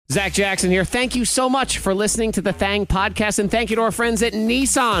Zach Jackson here. Thank you so much for listening to the Thang podcast, and thank you to our friends at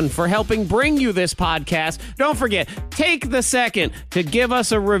Nissan for helping bring you this podcast. Don't forget, take the second to give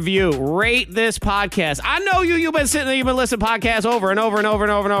us a review. Rate this podcast. I know you've been sitting there, you've been listening to podcasts over and over and over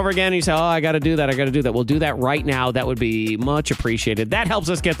and over and over again, and you say, I got to do that. We'll do that right now. That would be much appreciated. That helps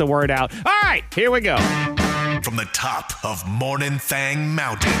us get the word out. All right, here we go. From the top of Morning Thang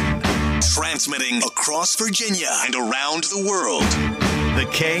Mountain, transmitting across Virginia and around the world, the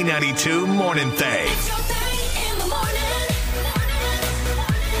K92 Morning Thang.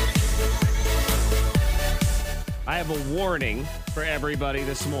 I have a warning for everybody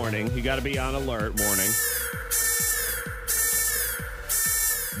this morning. You got to be on alert. Warning.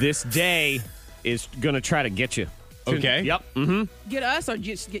 This day is going to try to get you. Okay. Yep. Mm-hmm. Get us or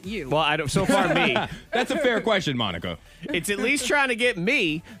just get you? Well, I don't. So far, me. That's a fair question, Monica. It's at least trying to get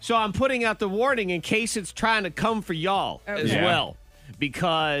me, so I'm putting out the warning in case it's trying to come for y'all as well,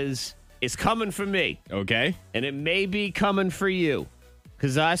 because it's coming for me. Okay. And it may be coming for you,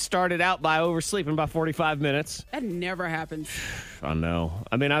 because I started out by oversleeping about 45 minutes. That never happens. I know.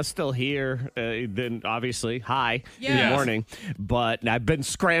 I mean, I was still here, then obviously, in the morning, but I've been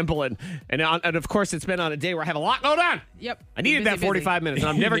scrambling. And of course, it's been on a day where I have a lot going on. Yep. I needed that 45 minutes,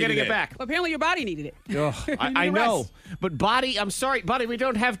 and I'm never going to get back. Well, apparently your body needed it. I know. But body, I'm sorry, buddy, we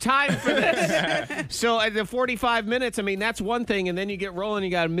don't have time for this. So at the 45 minutes, I mean, that's one thing. And then you get rolling,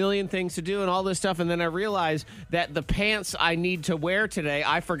 you got a million things to do and all this stuff. And then I realized that the pants I need to wear today,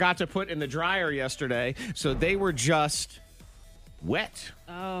 I forgot to put in the dryer yesterday. So they were just wet.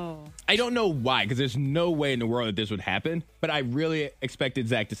 Oh. I don't know why, because there's no way in the world that this would happen. But I really expected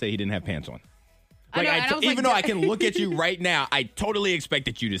Zach to say he didn't have pants on. Like, even though I can look at you right now, I totally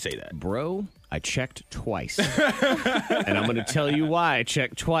expected you to say that. Bro, I checked twice. And I'm going to tell you why I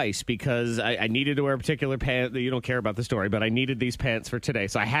checked twice, because I needed to wear a particular pant. You don't care about the story, but I needed these pants for today.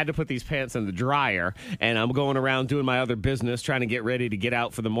 So I had to put these pants in the dryer, and I'm going around doing my other business, trying to get ready to get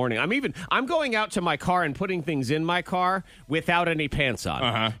out for the morning. I'm going out to my car and putting things in my car without any pants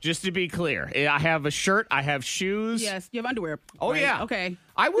on. Just to be clear. I have a shirt, I have shoes. Yes, you have underwear. Oh, right? yeah. Okay.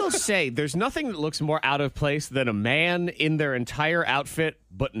 I will say there's nothing that looks more out of place than a man in their entire outfit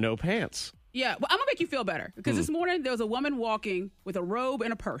but no pants. Yeah, well, I'm going to make you feel better, because this morning there was a woman walking with a robe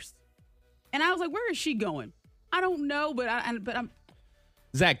and a purse. And I was like, where is she going? I don't know, but I'm...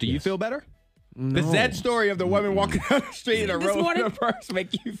 Zach, do you feel better? No. Does that story of the woman walking down the street in a robe and a purse make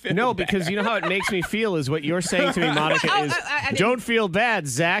you feel No, bad? because you know how it makes me feel is what you're saying to me, Monica, is don't feel bad,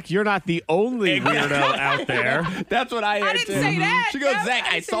 Zach. You're not the only weirdo out there. That's what I didn't say that. She goes, No, Zach,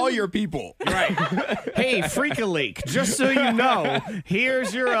 I saw your people. Right. Hey, Freak-a-Leak, just so you know,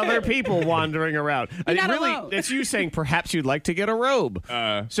 here's your other people wandering around. It's you saying perhaps you'd like to get a robe.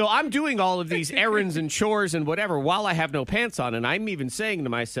 So I'm doing all of these errands and chores and whatever while I have no pants on, and I'm even saying to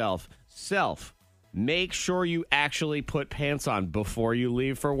myself, make sure you actually put pants on before you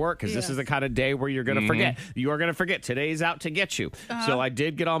leave for work, because this is the kind of day where you're going to forget. You are going to forget. Today's out to get you. So I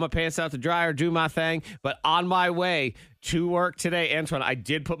did get all my pants out the dryer, do my thing, but on my way to work today, Antoine, I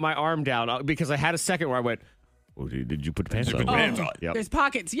did put my arm down because I had a second where I went, oh, did you put pants on? Yep. There's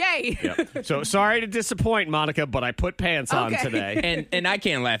pockets. Yay. Yep. So sorry to disappoint, Monica, but I put pants on today. And I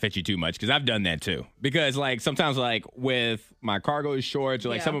can't laugh at you too much, because I've done that too. Because like sometimes like with my cargo shorts or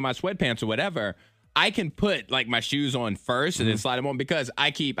like some of my sweatpants or whatever, I can put like my shoes on first and then slide them on, because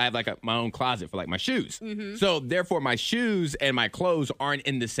I have like my own closet for like my shoes. So therefore my shoes and my clothes aren't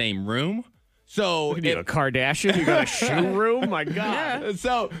in the same room. So you a Kardashian, you got a shoe room. My God. Yeah.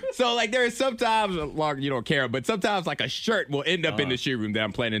 So like there is sometimes, you don't care, but sometimes like a shirt will end up in the shoe room that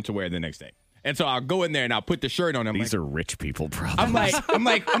I'm planning to wear the next day. And so I'll go in there and I'll put the shirt on. These are rich people problems. I'm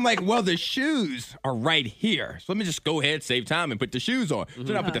like, well, the shoes are right here. So let me just go ahead, save time, and put the shoes on. So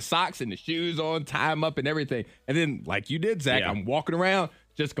then I put the socks and the shoes on, tie them up and everything. And then, like you did, Zach, I'm walking around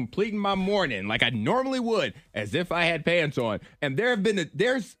just completing my morning like I normally would, as if I had pants on. And there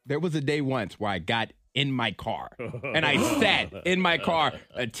was a day once where I got in my car and I sat in my car,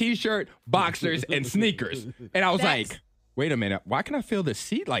 a t-shirt, boxers, and sneakers. And I was like, wait a minute, why can I feel the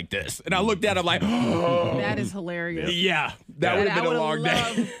seat like this? And I looked at it, I'm like, oh. That is hilarious. Yeah, that would have been a long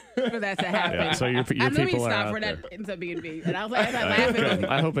day. For that to happen. Yeah, so your people are out there. That ends up being me. And I was like, I'm laughing.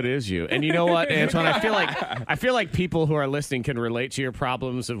 I hope it is you. And you know what, Antoine? I feel like people who are listening can relate to your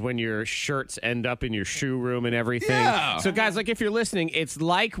problems of when your shirts end up in your shoe room and everything. Yeah. So guys, like if you're listening, it's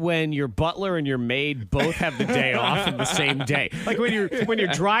like when your butler and your maid both have the day off in the same day. Like when your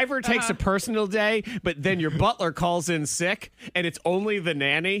driver takes a personal day, but then your butler calls in sick and it's only the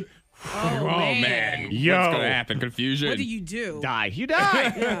nanny. Oh, man. Yo. What's going to happen? Confusion. What do you do? Die. You die.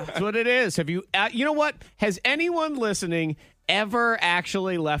 That's what it is. Have you, you know what? Has anyone listening ever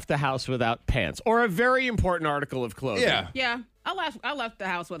actually left the house without pants or a very important article of clothing? Yeah. I left the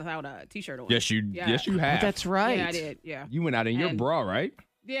house without a t-shirt on. Yes, you have. That's right. Yeah, I did. Yeah. You went out in your bra, right?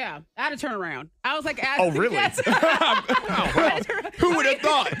 Yeah. I had to turn around. I was like, Oh, really? Yes. Who would have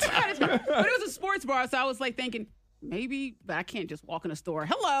thought? But it was a sports bar, so I was like thinking, maybe, but I can't just walk in a store.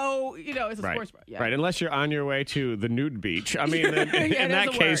 Hello, it's a sports bar. Yeah. Right, unless you're on your way to the nude beach. I mean, in Yeah, that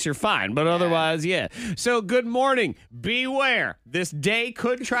doesn't case, work. you're fine. But otherwise, yeah. So good morning. Beware. This day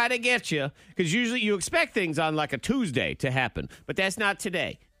could try to get you because usually you expect things on like a Tuesday to happen. But that's not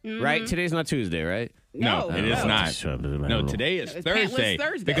today, right? Today's not Tuesday, right? No, it is not. No, today is It's Thursday, Pantless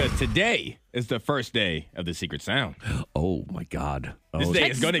Thursday. because today is the first day of the Secret Sound. Oh, my God. This day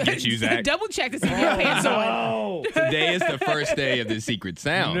is going to get you, Zach. Double check to see if you have pants on. Oh. Today is the first day of the Secret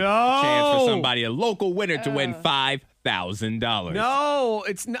Sound. No. Chance for somebody, a local winner, to win $5,000. No,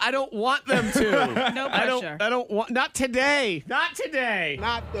 I don't want them to. No I pressure. don't want. Not today. Not today.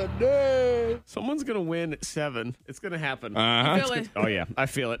 Not today. Someone's gonna win at 7. It's gonna happen. Feel it. Oh yeah, I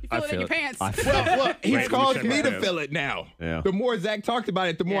feel it. You feel it in your pants. I feel it. Look, he's Wait, caused let me me check to my feel it now. Yeah. The more Zach talked about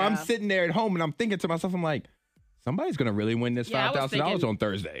it, the more I'm Yeah. sitting there at home and I'm thinking to myself, I'm like, somebody's going to really win this Yeah, I was $5,000 thinking- on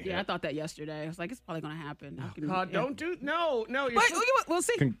Thursday. Yeah, I thought that yesterday. I was like, it's probably going to happen. God, don't do no. You're, But we'll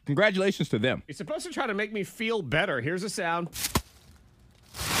see. Congratulations to them. you're supposed to try to make me feel better. Here's a sound.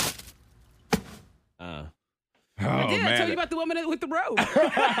 Oh, I man. told you about the woman with the robe.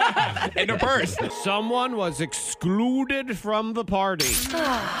 In the purse. Someone was excluded from the party.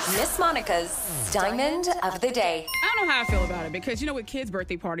 Miss Monica's Diamond of the Day. I don't know how I feel about it because, with kids'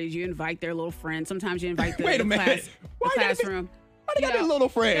 birthday parties, you invite their little friends. Sometimes you invite the, Wait a the minute. class, Why the they gotta be- classroom. why they gotta be little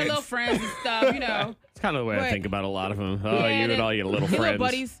friends? Their little friends and stuff, It's kind of the way I But- think about a lot of them. Oh, Yeah, you and and all your little your friends. little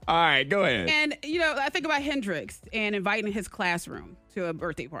buddies. All right, go ahead. And, I think about Hendrix and inviting his classroom to his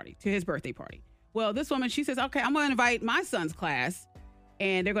birthday party. Well, this woman, she says, okay, I'm going to invite my son's class,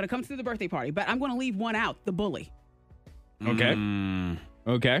 and they're going to come to the birthday party, but I'm going to leave one out, the bully. Okay.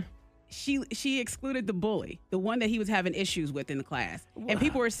 Okay. She excluded the bully, the one that he was having issues with in the class. And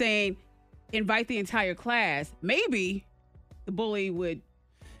people were saying, invite the entire class. Maybe the bully would.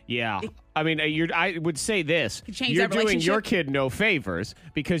 Yeah. I mean, I would say this. change You're that doing your relationship. kid no favors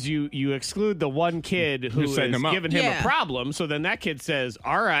because you exclude the one kid who Who's is setting him up. giving him a Yeah. problem. So then that kid says,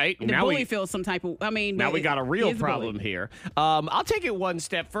 all right, The now bully we feels some type of. now we got a real he is the bully. problem here. I'll take it one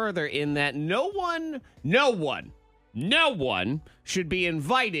step further in that no one should be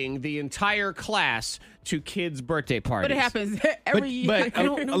inviting the entire class to kids' birthday parties. But it happens every year. But I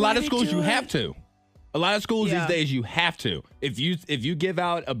don't know a lot why of they schools do you it. have to. A lot of schools Yeah. these days you have to. If you give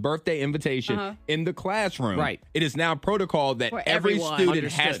out a birthday invitation in the classroom, Right. it is now protocol that For every everyone.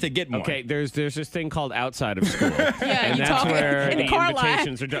 student has Understood. to get one. Okay, there's this thing called outside of school. Yeah, and you that's talk where in the the car line.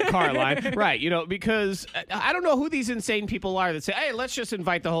 invitations are done. Car line. Right, because I don't know who these insane people are that say, hey, let's just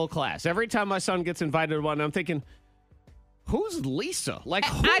invite the whole class. Every time my son gets invited to one, I'm thinking, who's Lisa? Like,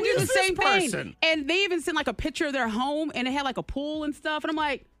 who I do is the this same person? thing. And they even sent like a picture of their home and it had like a pool and stuff. And I'm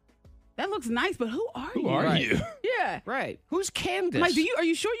like, that looks nice, but who are you? Who are Right. you? Yeah. Right. Who's Candace? I'm like, are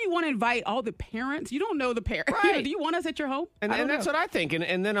you sure you want to invite all the parents? You don't know the parents. Right. Do you want us at your home? And that's what I think.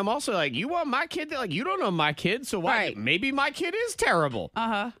 And then I'm also like, you want my kid to, like, you don't know my kid, so why? Right. Maybe my kid is terrible.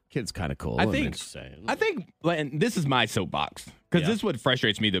 Uh-huh. Kid's kind of cool. I I'm think just saying. and this is my soapbox because this is what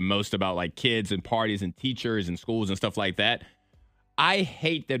frustrates me the most about like kids and parties and teachers and schools and stuff like that. I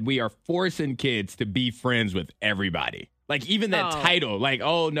hate that we are forcing kids to be friends with everybody. Like even that title, like,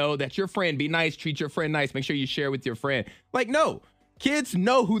 oh no, that's your friend. Be nice, treat your friend nice. Make sure you share with your friend. Like, no. Kids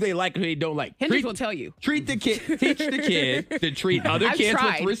know who they like and who they don't like. Hendrix will tell you. Treat the kid, teach the kid to treat other I've kids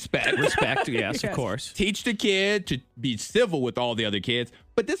tried. with respect. Respect, yes, of course. Teach the kid to be civil with all the other kids.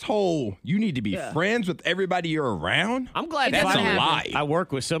 But this whole, you need to be friends with everybody you're around. I'm glad That's finally a lie. I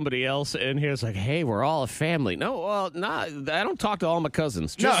work with somebody else, and here's like, hey, we're all a family. No, well, I don't talk to all my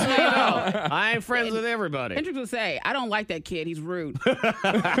cousins. Just so you know, I ain't friends with everybody. Hendrix will say, I don't like that kid. He's rude.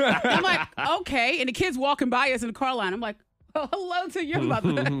 I'm like, okay. And the kid's walking by us in the car line. I'm like, oh, hello to your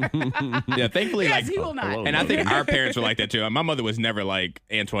mother. Yeah, thankfully, Yes, like, he will not. and I think our parents were like that too. My mother was never like,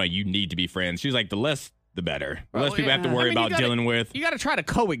 Antoine, you need to be friends. She was like, the less, the better. The less people have to worry about dealing with. You got to try to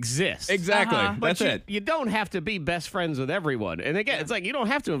coexist. Exactly. But That's it. You don't have to be best friends with everyone. And again, it's like you don't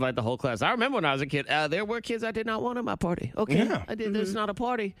have to invite the whole class. I remember when I was a kid, there were kids I did not want at my party. Okay, Yeah. I did. There's not a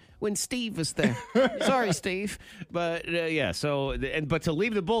party when Steve was there. Sorry, Steve. But yeah. So, but to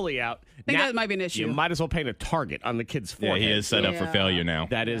leave the bully out think that might be an issue. You might as well paint a target on the kid's Yeah, forehead. he is set up for failure now.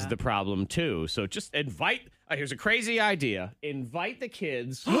 That is the problem, too. So just invite. Here's a crazy idea. Invite the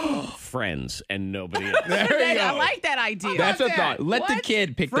kids' friends and nobody else. I like that idea. That's a thought. Let the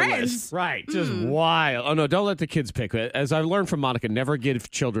kid pick the Friends? list. Right. Just wild. Oh, no, don't let the kids pick. As I learned from Monica, never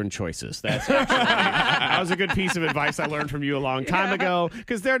give children choices. That's actually, that was a good piece of advice I learned from you a long time ago,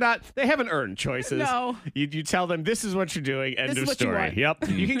 because they haven't earned choices. No. You tell them this is what you're doing, end This is of what you story. want. Yep.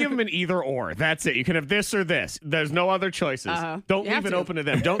 You can give them an either or. That's it. You can have this or this. There's no other choices. Don't You have leave it to. open to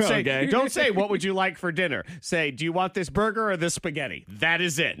them. Don't say, don't say, what would you like for dinner? Say, do you want this burger or this spaghetti? That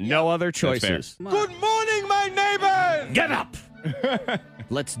is it. No other choices. Good morning, my neighbors. Get up!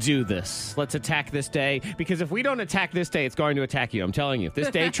 Let's do this. Let's attack this day, because if we don't attack this day, it's going to attack you. I'm telling you. This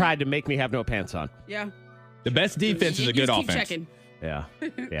day tried to make me have no pants on. Yeah. The best defense is a good Just keep offense. checking. Yeah.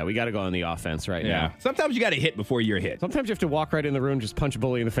 Yeah, we got to go on the offense right Yeah. now. Sometimes you got to hit before you're hit. Sometimes you have to walk right in the room, just punch a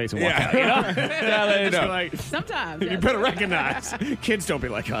bully in the face and walk Yeah. out. You know? let Just know. like, Sometimes. you better recognize. Kids don't be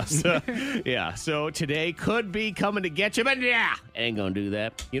like us. Yeah, so today could be coming to get you, but ain't going to do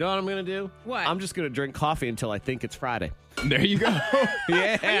that. You know what I'm going to do? What? I'm just going to drink coffee until I think it's Friday. There you go.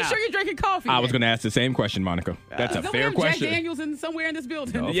 Yeah. Are you sure you're drinking coffee? I was going to ask the same question, Monica. That's a Don't we fair have question. Jack Daniels somewhere in this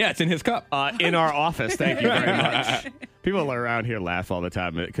building. Yeah, it's in his cup. In our office. Thank you very much. People around here laugh all the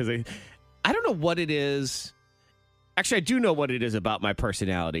time because I don't know what it is. Actually, I do know what it is about my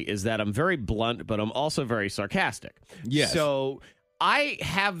personality is that I'm very blunt, but I'm also very sarcastic. Yes. So I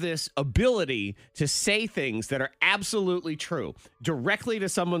have this ability to say things that are absolutely true directly to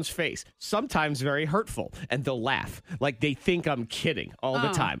someone's face, sometimes very hurtful, and they'll laugh. Like they think I'm kidding all the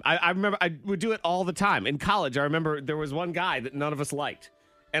time. I remember I would do it all the time. In college, I remember there was one guy that none of us liked.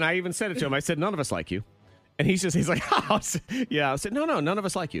 And I even said it to him. I said, none of us like you. And he's like, oh, yeah. I said, no, none of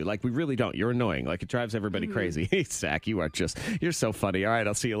us like you. Like, we really don't. You're annoying. Like, it drives everybody crazy. Hey, Zach, you're so funny. All right,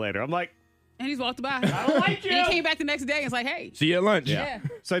 I'll see you later. I'm like, And he's walked by. I don't like you. And he came back the next day and was like, hey. See you at lunch. Yeah.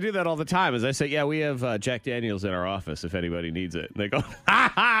 So I do that all the time. As I say, yeah, we have Jack Daniels in our office if anybody needs it. And they go,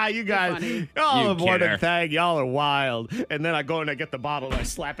 ha ha, you guys, funny. oh, You the morning kidder. thing, y'all are wild. And then I go and I get the bottle and I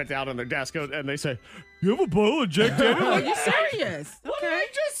slap it down on their desk and they say, you have a bottle of Jack Oh, Daniels? you serious? What did I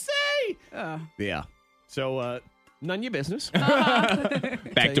just say? Yeah. So none your business.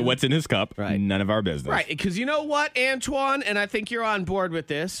 Back to what's in his cup. Right. None of our business. Right, because you know what, Antoine, and I think you're on board with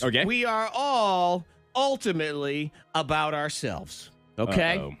this. Okay. We are all ultimately about ourselves.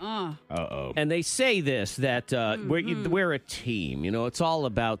 Okay? Uh-oh. Uh-oh. And they say this, that we're a team. You know, it's all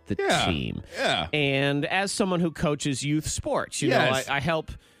about the Yeah. team. Yeah. And as someone who coaches youth sports, you Yes. know, I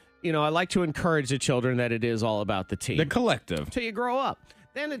help, you know, I like to encourage the children that it is all about the team. The collective. Until you grow up.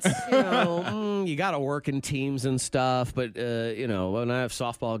 Then it's, you know, you got to work in teams and stuff. But, you know, when I have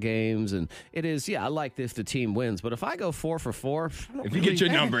softball games and it is, I like if the team wins. But if I go 4 for 4, If you get your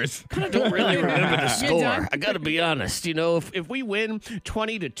numbers. I don't really remember the You're score. done? I got to be honest. You know, if we win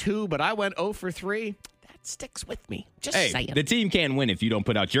 20-2, but I went 0 for 3, that sticks with me. Just Hey, saying. the team can win if you don't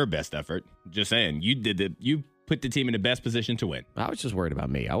put out your best effort. Just saying. You put the team in the best position to win. I was just worried about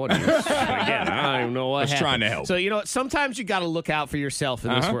me. I wasn't. Again, I don't even know what I was happened. trying to help. So you know, what? Sometimes you got to look out for yourself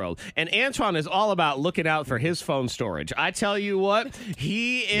in this world. And Antoine is all about looking out for his phone storage. I tell you what,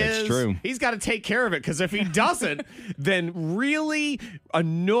 he is. That's true. He's got to take care of it because if he doesn't, then really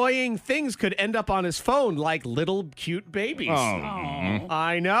annoying things could end up on his phone, like little cute babies. Oh.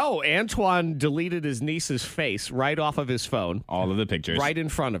 I know. Antoine deleted his niece's face right off of his phone. All of the pictures. Right in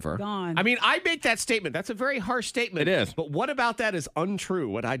front of her. Gone. I mean, I make that statement. That's a very harsh statement. It is. But what about that is untrue,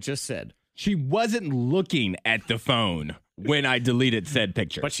 what I just said? She wasn't looking at the phone when I deleted said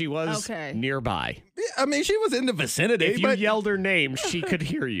picture. But she was Okay. nearby. I mean, she was in the vicinity. If you but yelled her name, she could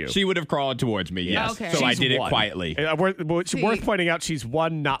hear you. she would have crawled towards me, yes. Okay. So I She's did it one. quietly. It's worth pointing out she's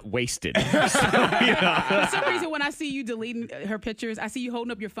one not wasted. For some reason, when I see you deleting her pictures, I see you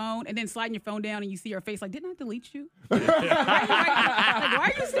holding up your phone and then sliding your phone down and you see her face like, didn't I delete you?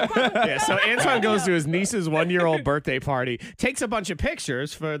 Why are you still Yeah, so Antoine goes to his niece's 1-year-old birthday party, takes a bunch of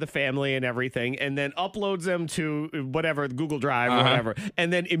pictures for the family and everything, and then uploads them to whatever, Google Drive or whatever,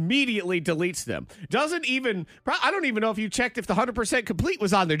 and then immediately deletes them. Doesn't even, I don't even know if you checked if the 100% complete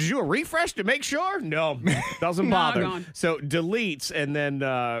was on there. Did you do a refresh to make sure? No, doesn't No, bother. gone. So deletes and then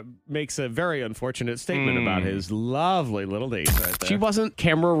makes a very unfortunate statement about his lovely little niece right there. She wasn't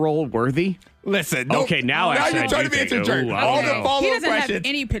camera roll worthy? Listen. No, Okay, now actually you're I trying do to be think- a jerk. Ooh, I All don't the know. He follow-up doesn't have questions.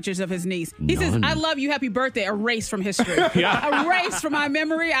 any pictures of his niece. He says, I love you, happy birthday, erased from history. Yeah. Erased from my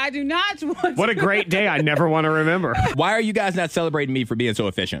memory. I do not want What a great day I never want to remember. Why are you guys not celebrating me for being so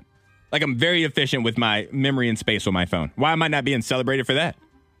efficient? Like, I'm very efficient with my memory and space on my phone. Why am I not being celebrated for that?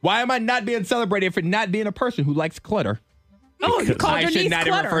 Why am I not being celebrated for not being a person who likes clutter? Oh, you called I your should niece not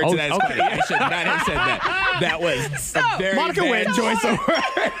clutter. have referred to that as clutter. I should not have said that. That was a very Monica bad wins. choice of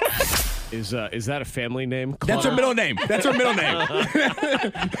words. Is that a family name? That's her middle name. That's her middle name.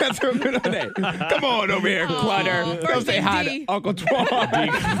 That's her middle name. Come on over here, Clutter. Don't say hi to Uncle Twan.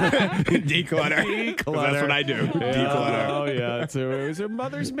 Declutter. That's what I do. Declutter. Oh, yeah. It was her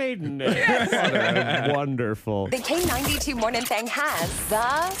mother's maiden name. Clutter. Wonderful. The K92 Morning Thang has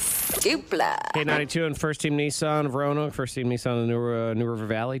the Dupla. K92 and First Team Nissan of Roanoke, First Team Nissan of New River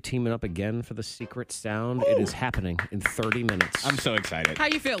Valley teaming up again for the secret sound. It is happening in 30 minutes. I'm so excited. How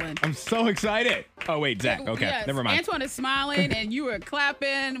you feeling? I'm so excited. Oh, wait, Zach. Okay, Yes. never mind. Antoine is smiling, and you were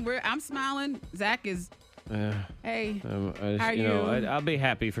clapping. I'm smiling. Zach is. Hey, how are you? I'll be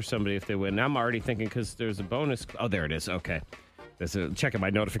happy for somebody if they win. I'm already thinking because there's a bonus. Oh, there it is. Okay. There's checking my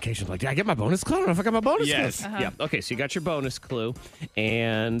notifications. Like, did I get my bonus clue? I don't know if I got my bonus Yes. clue. Yeah. Okay, so you got your bonus clue.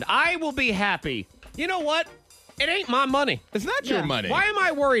 And I will be happy. You know what? It ain't my money. It's not your money. Why am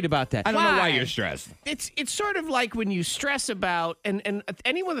I worried about that? I don't know why Why? you're stressed. It's sort of like when you stress about, and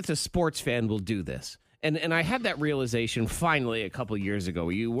anyone that's a sports fan will do this. And I had that realization finally a couple years ago.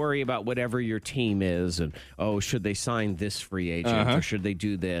 You worry about whatever your team is, and should they sign this free agent or should they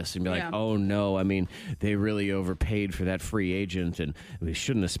do this? And be like, Yeah. oh no, I mean they really overpaid for that free agent, and we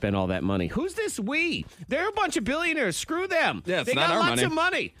shouldn't have spent all that money. Who's this we? They're a bunch of billionaires. Screw them. Yeah, it's they not got our lots money. of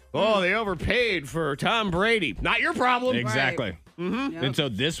money. Oh, they overpaid for Tom Brady. Not your problem. Exactly. Yep. And so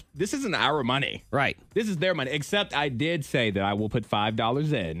this isn't our money. Right. This is their money. Except I did say that I will put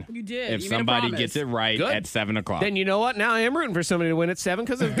 $5 in. You did. If You made a somebody promise. gets it right Good. at 7:00. Then you know what? Now I am rooting for somebody to win at 7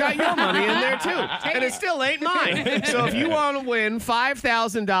 because they've got your money in there too. And it still ain't mine. So if you want to win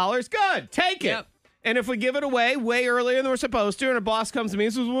 $5,000, good. Take it. Yep. And if we give it away way earlier than we're supposed to, and a boss comes to me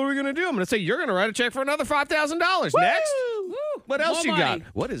and says, what are we going to do? I'm going to say, you're going to write a check for another $5,000. Next. Woo! What else More you got? money.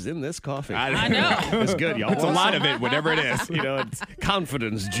 What is in this coffee? I know. It's good, y'all. It's a lot of it, whatever it is. You know, it's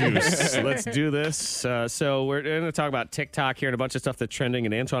confidence juice. Let's do this. So we're going to talk about TikTok here and a bunch of stuff that's trending.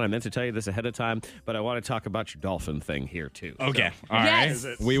 And Antoine, I meant to tell you this ahead of time, but I want to talk about your dolphin thing here too. Okay. So, All right. Yes.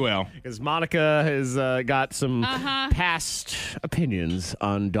 We will. because Monica has got some past opinions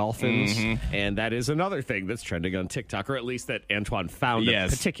on dolphins, and that is another thing that's trending on TikTok, or at least that Antoine found a Yes.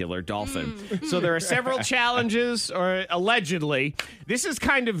 particular dolphin. So there are several challenges, or allegedly. This is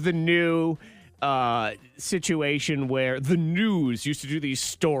kind of the new situation where the news used to do these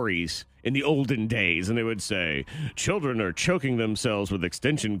stories in the olden days, and they would say, children are choking themselves with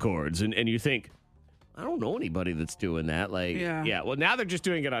extension cords, and you think, I don't know anybody that's doing that. Like, Yeah. Well, now they're just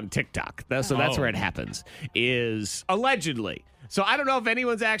doing it on TikTok. So that's where it happens, is allegedly. So I don't know if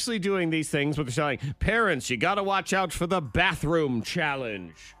anyone's actually doing these things, but they're saying, parents, you got to watch out for the bathroom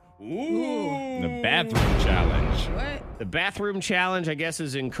challenge. Ooh. The bathroom challenge. What? The bathroom challenge, I guess,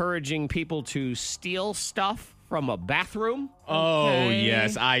 is encouraging people to steal stuff from a bathroom. Oh, Okay.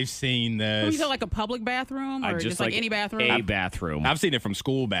 yes. I've seen You this. said like a public bathroom or just like any bathroom? A bathroom. I've seen it from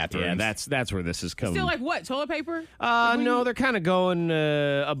school bathrooms. Yeah, that's where this is coming. Still like what? Toilet paper? No, they're kind of going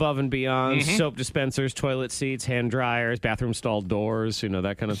above and beyond. Soap dispensers, toilet seats, hand dryers, bathroom stall doors,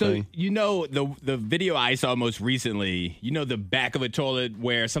 that kind of So, thing. the video I saw most recently, the back of a toilet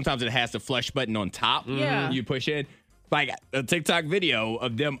where sometimes it has the flush button on top. Yeah. You push in. Like a TikTok video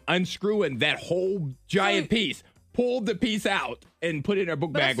of them unscrewing that whole giant piece, pulled the piece out, and put it in their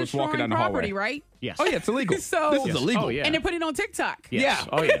book But bag, that's was walking down the destroying property, hallway. right? Yes. Oh, yeah, it's illegal. So- this is Yes. illegal. Oh, yeah. And they're putting it on TikTok. Yes. Yeah.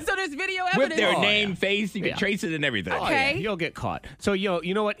 Oh, yeah. So there's video With evidence. their Oh, name, yeah. face, you can Yeah. trace it and everything. Oh, yeah. Okay. You'll get caught. So,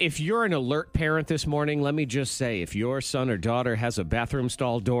 you know what? If you're an alert parent this morning, let me just say, if your son or daughter has a bathroom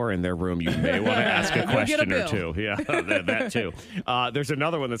stall door in their room, you may want to ask a You'll get a question or bill. two. Yeah, that too. There's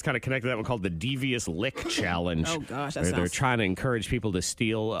another one that's kind of connected to that one called the Devious Lick Challenge. Oh, gosh, that where they're sounds- trying to encourage people to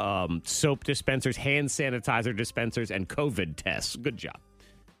steal soap dispensers, hand sanitizer dispensers, and COVID tests. Good job.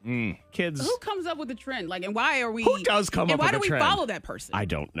 Kids. Who comes up with the trend? Like, and why are we? Who does come and up why with do a we trend? follow that person? I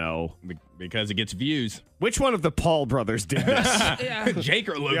don't know. Because it gets views. Which one of the Paul brothers did this? yeah. Jake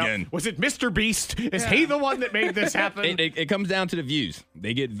or Logan. Was it Mr. Beast? Is he the one that made this happen? It comes down to the views.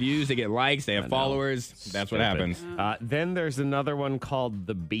 They get views, they get likes, they have followers. That's what happens. Then there's another one called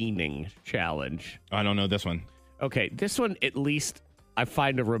the Beaning Challenge. I don't know this one. Okay, this one at least I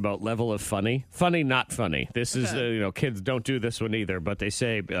find a remote level of funny. Funny, not funny. This is, kids don't do this one either, but they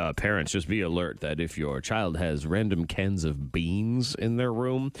say, parents, just be alert that if your child has random cans of beans in their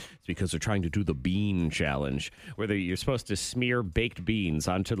room, it's because they're trying to do the bean challenge, where you're supposed to smear baked beans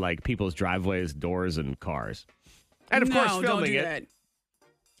onto, like, people's driveways, doors, and cars. And, of no, course, don't filming do it. that.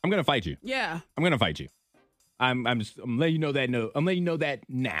 I'm going to fight you. Yeah. I'm going to fight you. I'm letting you know that. No, I'm letting you know that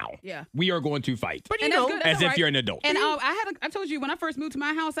now. Yeah. We are going to fight. But, And that's good. That's as all if right. you're an adult. And I told you when I first moved to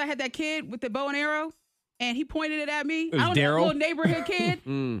my house, I had that kid with the bow and arrow, and he pointed it at me. It was I don't know, Daryl? little neighborhood kid.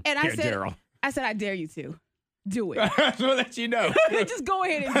 And I said, Daryl. I dare you to do it. That's what let you know. Just go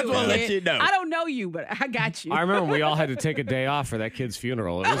ahead and do That's what it. let kid. you know. I don't know you, but I got you. I remember we all had to take a day off for that kid's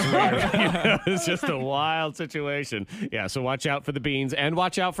funeral. It was weird. It was just a wild situation. Yeah, so watch out for the beans and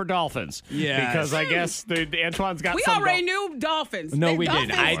watch out for dolphins. Yes. Because I guess Antoine's got We some already knew dolphins. No, we Dolphins-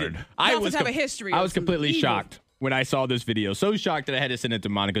 didn't. I did. Dolphins have a history. I of was some completely evil. shocked when I saw this video. So shocked that I had to send it to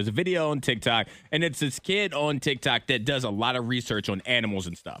Monica. It's a video on TikTok, and it's this kid on TikTok that does a lot of research on animals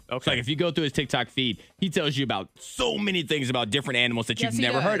and stuff. Okay. So like if you go through his TikTok feed, he tells you about so many things about different animals that Yes, you've he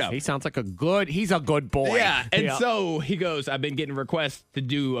never does. heard of. He sounds like he's a good boy. Yeah, and so he goes, I've been getting requests to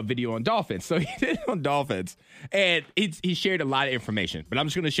do a video on dolphins. So he did it on dolphins, and he shared a lot of information. But I'm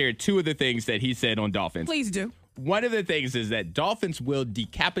just going to share two of the things that he said on dolphins. Please do. One of the things is that dolphins will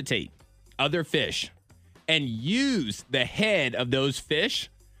decapitate other fish and use the head of those fish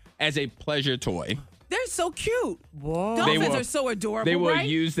as a pleasure toy. They're so cute. Whoa. Dolphins are so adorable, They will right?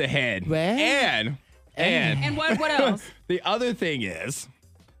 use the head. What? And And what else? the other thing is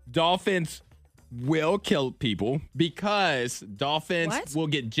dolphins will kill people because dolphins What? will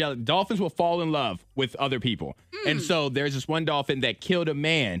get jealous. Dolphins will fall in love with other people. And so there's this one dolphin that killed a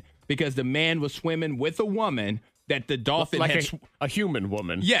man because the man was swimming with a woman that the dolphin like had a human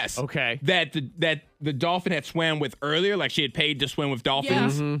woman. Yes. Okay. That the dolphin had swam with earlier, like she had paid to swim with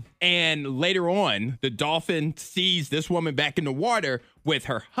dolphins. Yeah. And later on, the dolphin sees this woman back in the water with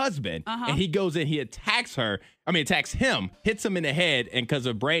her husband. And he goes in, he attacks him, hits him in the head, and because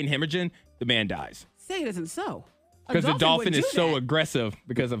of brain hemorrhaging, the man dies. Say it isn't so. A Because the dolphin would is do so that. aggressive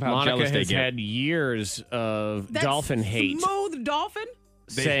because of how Monica jealous they has get. had years of That's dolphin hate, Smooth dolphin.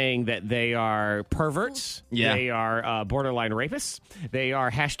 saying that they are perverts. Yeah. They are borderline rapists. They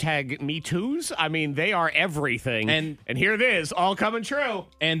are hashtag Me Too's. I mean, they are everything. And here it is, all coming true.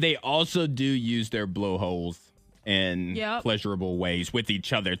 And they also do use their blowholes in Yep. pleasurable ways with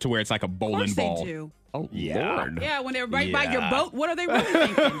each other to where it's like a Of bowling course ball. they do. Oh, Yeah. Lord. Yeah, when they're right by your Yeah. boat, what are they really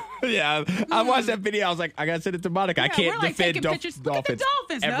thinking? Yeah, I watched that video. I was like, I gotta send it to Monica. I Yeah, can't we're like defend taking pictures. Look at the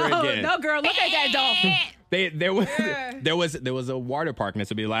dolphins dolphins. ever No, again. no, girl, look at that dolphin. There was a water park, and this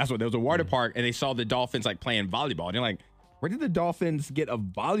will be the last one. There was a water park, and they saw the dolphins like playing volleyball. And they're like, where did the dolphins get a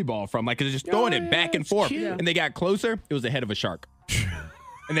volleyball from? Like, 'cause they're just throwing it back and forth. cute. And they got closer. It was the head of a shark.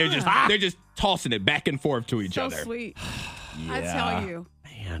 And they're just tossing it back and forth to each So other. sweet. I tell you.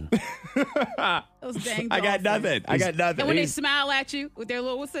 Man. Those dang I got dolphins. nothing. I got nothing. And when they smile at you with their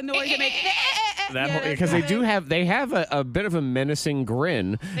little, what's the noise they make? Because they have a bit of a menacing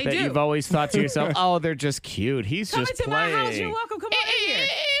grin They that do. you've always thought to yourself, oh, they're just cute. He's Come just into my playing. house. You're welcome. Come on in here.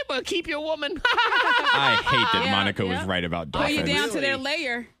 Well, keep your woman. I hate that Yeah, Monica was yeah. right about Pull dolphins. you down to their Really?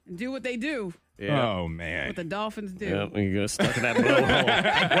 lair and do what they do. Oh, man. What the dolphins do. Yeah, you go stuck in that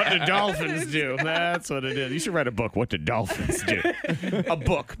blowhole. What do dolphins do? That's what it is. You should write a book. What do dolphins do? A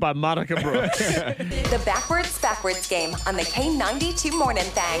book by Monica Brooks. The backwards game on the K92 Morning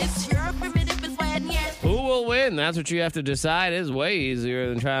Thang. Who will win? That's what you have to decide. Is way easier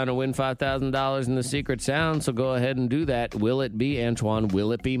than trying to win $5,000 in the secret sound. So go ahead and do that. Will it be Antoine?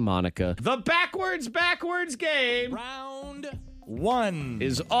 Will it be Monica? The backwards game Round one.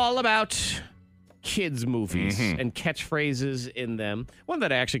 is all about kids' movies and catchphrases in them. One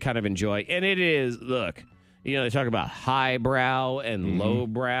that I actually kind of enjoy. And it is, look, you know, they talk about highbrow and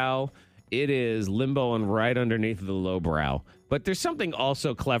lowbrow. It is limbo and right underneath the lowbrow. But there's something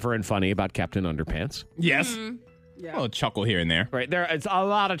also clever and funny about Captain Underpants. Yes. Yeah. A little chuckle here and there. Right, it's a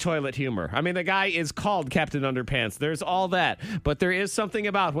lot of toilet humor. I mean, the guy is called Captain Underpants. There's all that. But there is something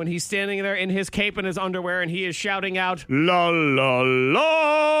about when he's standing there in his cape and his underwear and he is shouting out, la, la,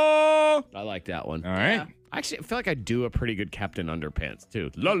 la. I like that one. All right. Yeah. Actually, I feel like I do a pretty good Captain Underpants, too.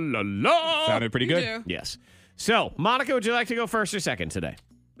 La, la, la. Sounded pretty You good. do. Yes. So, Monica, would you like to go first or second today?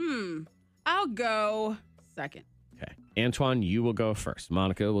 I'll go second. Okay. Antoine, you will go first.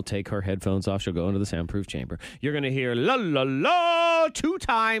 Monica will take her headphones off. She'll go into the soundproof chamber. You're going to hear la, la, la 2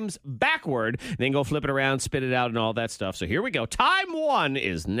 times backward. Then go flip it around, spit it out, and all that stuff. So here we go. Time 1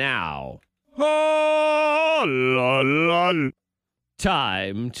 is now. Ah, la, la.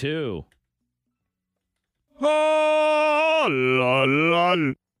 Time 2. Ah, la,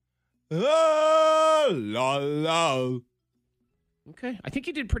 la. Oh, la, la. Okay. I think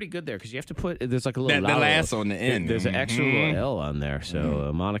you did pretty good there because you have to put, there's like a little The la- last on the end. There's an extra Mhm. little L on there.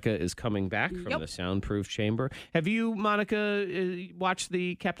 So Monica is coming back from Yep. the soundproof chamber. Have you, Monica, watched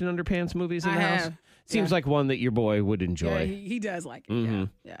the Captain Underpants movies in I the house? have. Seems Yeah. like one that your boy would enjoy. Yeah, he does like it. Mhm.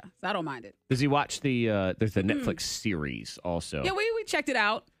 Yeah. So I don't mind it. Does he watch the, there's the Netflix series also. Yeah, we checked it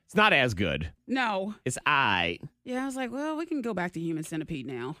out. It's not as good. No. It's I. Yeah, I was like, well, we can go back to Human Centipede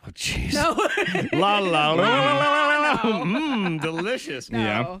now. Oh, jeez. No. La la la la la la. Delicious. No.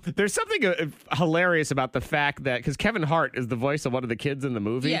 Yeah. There's something hilarious about the fact that because Kevin Hart is the voice of one of the kids in the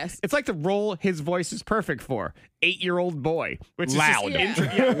movie. Yes. It's like the role his voice is perfect for. 8-year-old boy, which Loud. is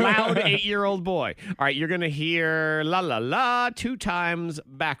just loud 8-year-old boy. All right, you're gonna hear la la la 2 times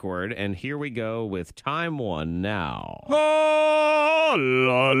backward, and here we go with time 1 now. Oh,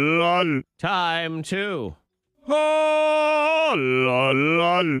 la la. Time 2. Oh, la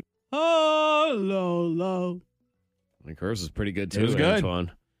la. Oh, la la. I think hers is pretty good too. It was good.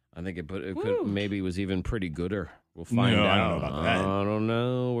 Antoine. I think it could maybe was even pretty gooder. We'll find out. I don't know about that. I don't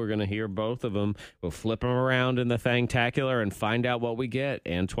know. We're gonna hear both of them. We'll flip them around in the Thangtacular and find out what we get.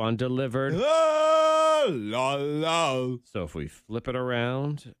 Antoine delivered. La, la, la. So if we flip it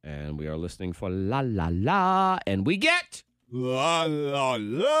around and we are listening for la la la, and we get La, la,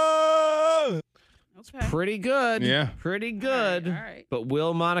 la. Okay. pretty good. Yeah. Pretty good. All right. But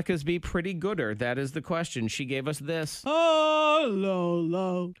will Monica's be pretty gooder? That is the question. She gave us this. Oh,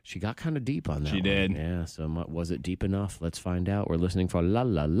 low. She got kind of deep on that. She one. did. Yeah. So was it deep enough? Let's find out. We're listening for la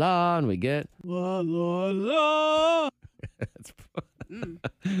la la, and we get. La, la, la.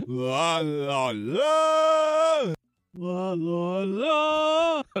 La, la, la. La, la,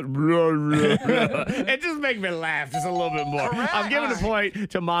 la. It just makes me laugh just a little bit more. I'm giving a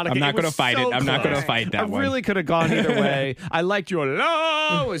point to Monica. I'm not It was gonna fight so it. I'm not close. gonna fight that I one. really could have gone either way. I liked your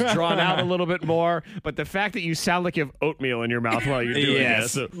 "la" was drawn out a little bit more, but the fact that you sound like you have oatmeal in your mouth while you're doing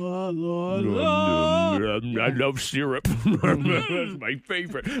Yes. this. La, la, la. I love syrup. That's my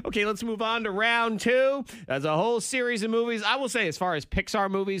favorite. Okay, let's move on to round 2. As a whole series of movies, I will say, as far as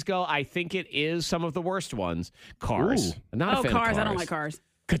Pixar movies go, I think it is some of the worst ones. Cars. Ooh. I'm not a fan Cars. of Cars. I don't like Cars.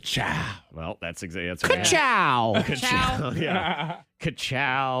 Ka-chow. Well, that's exactly that's Ka-chow. Ka-chow. Yeah.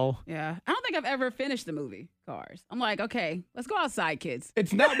 Ka-chow. Yeah. I don't think I've ever finished the movie Cars. I'm like, okay, let's go outside, kids.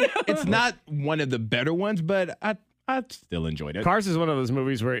 It's not one of the better ones, but I still enjoyed it. Cars is one of those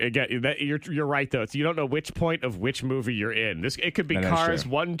movies where again, you're right though. You don't know which point of which movie you're in. It could be That's Cars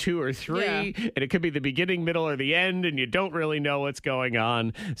true. 1, 2, or 3, Yeah. and it could be the beginning, middle, or the end, and you don't really know what's going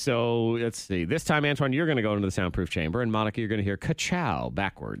on. So let's see. This time, Antoine, you're going to go into the soundproof chamber, and Monica, you're going to hear ka-chow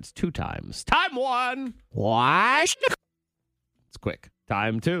backwards 2 times. Time 1. Wash. It's quick.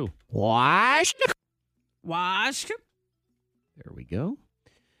 Time 2. Wash. Washed. There we go.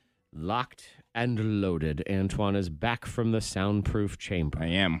 Locked and loaded. Antoine is back from the soundproof chamber. I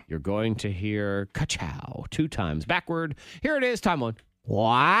am. You're going to hear ka-chow 2 times backward. Here it is. Time 1.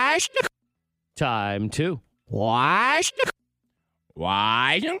 Wash. Time 2. Wash.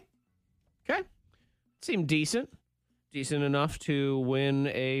 Why? Okay. Seemed decent. Decent enough to win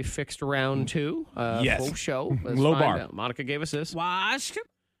a fixed round 2. Yes. Full show. Let's Low find bar. out. Monica gave us this. Washed.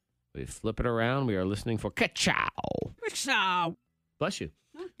 We flip it around. We are listening for ka-chow. So, Bless you.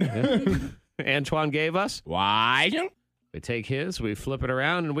 Yeah. Antoine gave us. Why? We take his. We flip it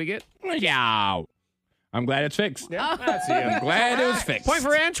around, and we get. Yow. I'm glad it's fixed. Yeah, that's it. I'm glad it was fixed. Point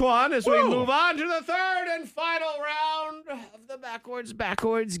for Antoine as we Woo. move on to the third and final round of the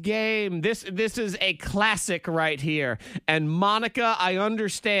backwards game. This is a classic right here. And Monica, I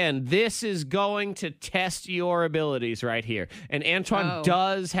understand this is going to test your abilities right here. And Antoine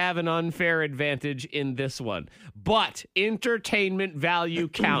does have an unfair advantage in this one. But entertainment value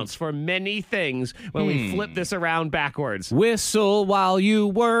counts for many things when we flip this around backwards. Whistle while you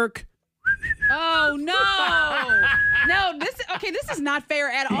work. oh no, this is not fair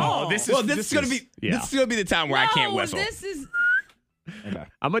at all. this Well, this is gonna be the time where I can't whistle. This is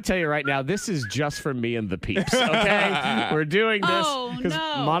I'm going to tell you right now, this is just for me and the peeps, okay? We're doing this Oh, because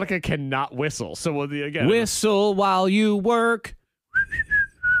no. Monica cannot whistle. So we'll do again. Whistle while you work.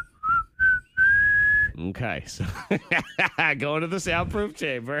 Okay, so going to the soundproof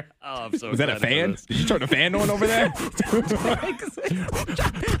chamber. Oh, I'm so Was that a excited for fan? this. Did you turn the fan on over there?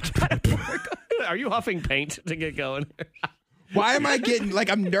 Are you huffing paint to get going? Why am I getting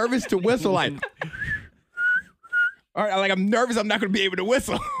I'm nervous to whistle? All right, I'm nervous. I'm not going to be able to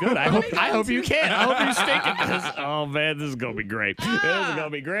whistle. Good. I hope you can. I hope you stink at this. Oh man, this is gonna be great. This is gonna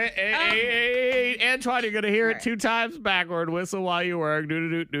be great. Hey, Antoine, you're gonna hear it 2 times backward. Whistle while you work. Do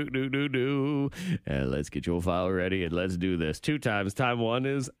do do do do do. And let's get your file ready and let's do this 2 times. Time 1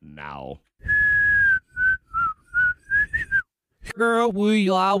 is now. Girl,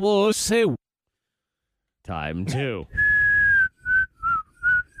 I will say. Time 2.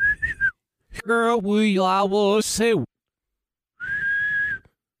 Girl, I will say.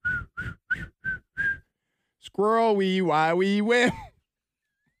 Squirrel, wee, why, wee, whim.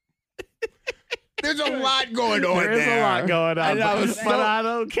 There's a lot going on there. There is a lot going on, And but I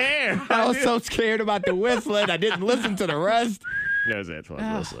don't care. I was so scared about the whistling. I didn't listen to the rest. There's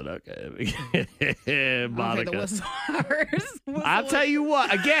Antoine whistling. Okay. Monica. Okay, the whistle. I'll tell you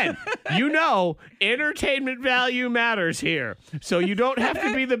what, again, entertainment value matters here. So you don't have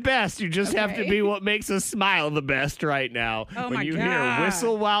to be the best. You just have to be what makes us smile the best right now. Oh, when my you God. hear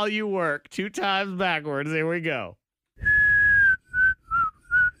whistle while you work, 2 times backwards, here we go.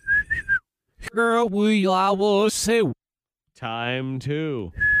 Girl, I will say. Time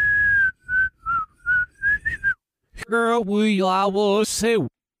 2. Girl, I will say.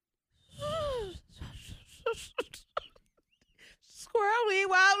 Squirrely,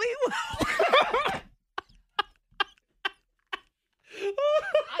 wildly.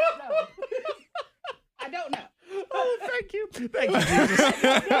 I don't know. Oh, thank you. Thank you, Jesus.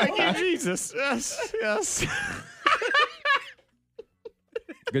 Thank you, Jesus. Yes.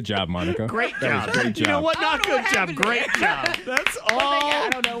 Good job, Monica. Great That job. was great You know job. what? Not I don't know good what job. happened Great there. job. That's all. I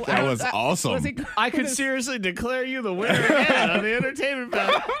don't know. That was awesome. Was it- I could seriously declare you the winner again on the entertainment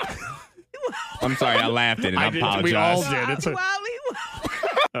value. I'm sorry, I laughed at it. I did. apologize. We all did. It's Wildly,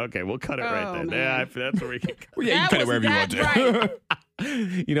 okay, we'll cut it right Oh, then. man. Yeah, that's where we can. Well, yeah, you can cut it wherever you want to. Right.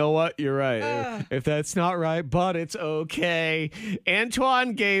 You know what? You're right. If that's not right, but it's okay.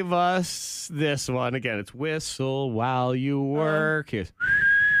 Antoine gave us this one. Again, it's whistle while you work. Here's-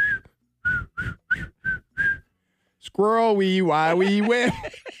 Squirrel, why we win.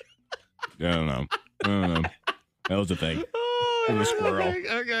 I don't know. That was the thing. Oh, a squirrel.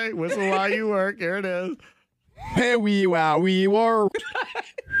 Okay, whistle while you work. Here it is. Hey, we work.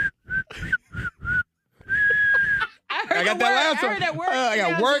 I got that last one. I heard that word. I got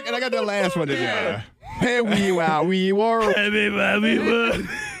Yeah. work, and I got that last one. Yeah. Hey, we work.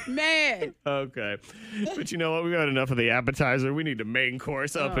 Man. Okay. But you know what? We've got enough of the appetizer. We need the main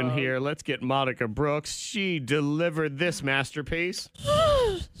course up in here. Let's get Monica Brooks. She delivered this masterpiece.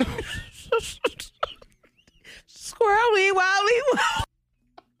 Squirrely, wildly.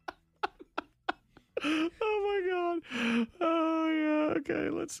 Oh, my God. Oh, yeah. Okay,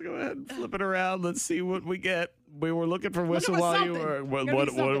 let's go ahead and flip it around. Let's see what we get. We were looking for whistle for while you something. were. Gotta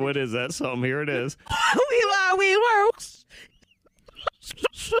be something. What is that? Something. Here it is. We works.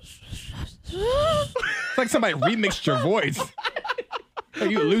 It's like somebody remixed your voice. Like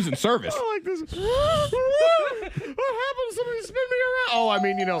you were losing service. I like this. What happened? Somebody spin me around. Oh, I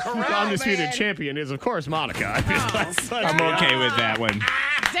mean, the undisputed man. champion is, of course, Monica. I mean, I'm okay with that one.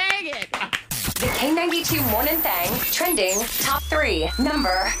 Dang it. The K92 Morning Thang trending top 3.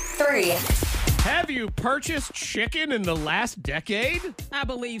 Number 3. Have you purchased chicken in the last decade? I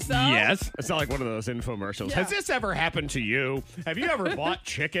believe so. Yes. It's not like one of those infomercials. Yeah. Has this ever happened to you? Have you ever bought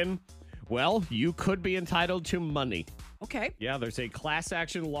chicken? Well, you could be entitled to money. Okay. Yeah, there's a class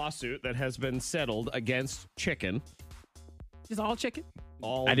action lawsuit that has been settled against chicken. Just all chicken?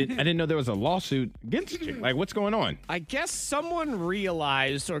 I didn't know there was a lawsuit against you. Like, what's going on? I guess someone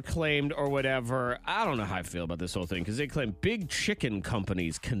realized or claimed or whatever. I don't know how I feel about this whole thing because they claim big chicken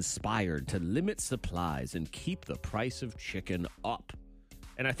companies conspired to limit supplies and keep the price of chicken up.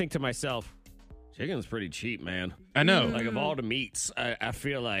 And I think to myself, chicken's pretty cheap, man. I know. Like of all the meats, I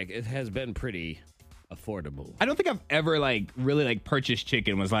feel like it has been pretty affordable. I don't think I've ever really purchased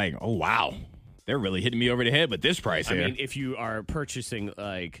chicken was like, oh wow, they're really hitting me over the head with this price I here. mean, if you are purchasing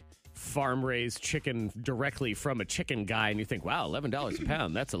like farm-raised chicken directly from a chicken guy and you think, wow, $11 a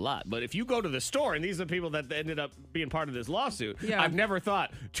pound, that's a lot. But if you go to the store, and these are the people that ended up being part of this lawsuit, Yeah. I've never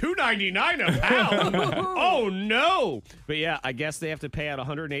thought, $2.99 a pound? Oh, no. But yeah, I guess they have to pay out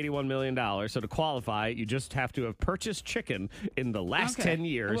 $181 million. So to qualify, you just have to have purchased chicken in the last Okay. 10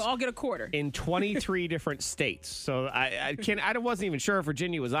 years. We'll all get a quarter. In 23 different states. So I wasn't even sure if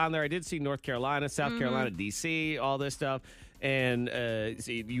Virginia was on there. I did see North Carolina, South Carolina, D.C., all this stuff. And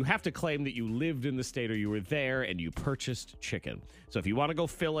see, you have to claim that you lived in the state or you were there and you purchased chicken. So if you want to go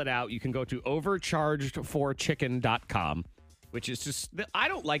fill it out, you can go to overchargedforchicken.com, which is just, I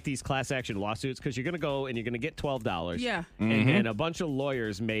don't like these class action lawsuits because you're going to go and you're going to get $12. Yeah. And a bunch of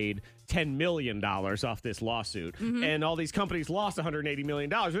lawyers made $10 million off this lawsuit. And all these companies lost $180 million.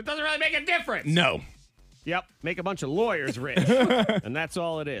 But it doesn't really make a difference. no. Yep, make a bunch of lawyers rich. And that's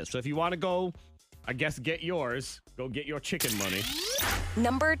all it is. So if you want to go, I guess, get yours, go get your chicken money.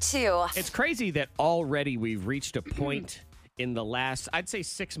 Number 2. It's crazy that already we've reached a point in the last, I'd say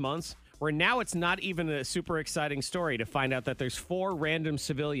 6 months, where now it's not even a super exciting story to find out that there's 4 random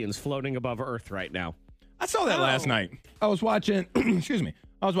civilians floating above Earth right now. I saw that last night. I was watching, excuse me,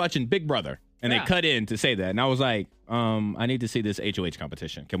 I was watching Big Brother. And they cut in to say that. And I was like, I need to see this HOH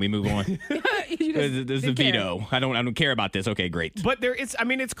competition. Can we move on? There's a veto. I don't care about this. Okay, great. But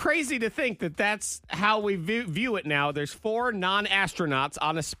it's crazy to think that that's how we view it now. There's 4 non-astronauts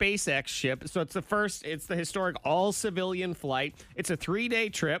on a SpaceX ship. So it's the historic all-civilian flight. It's a 3-day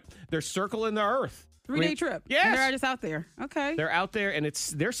trip. They're circling the Earth. 3-day trip. Yes. And they're just out there. Okay. They're out there, and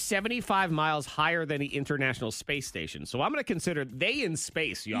they're 75 miles higher than the International Space Station. So I'm going to consider they in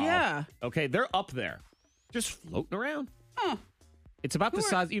space, y'all. Yeah. Okay, they're up there, just floating around. Huh. It's about the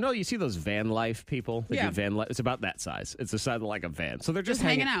size. You see those van life people? They Yeah. do van life. It's about that size. It's the size of like a van. So they're just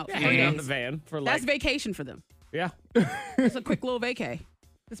hanging out. Yeah, For hanging out in days. the van for That's vacation for them. yeah. It's a quick little vacay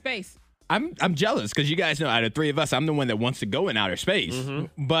to space. I'm jealous because you guys know out of 3 of us, I'm the one that wants to go in outer space.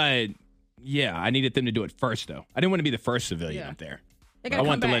 Mm-hmm. But yeah, I needed them to do it first, though. I didn't want to be the first civilian up there. They I gotta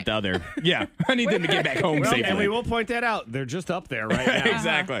want come to back. let the other. Yeah, I need them to get back home Well, safely. and we will point that out. They're just up there right now.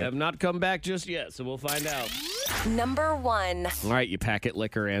 Exactly. Have not come back just yet, so we'll find out. Number 1. All right, you packet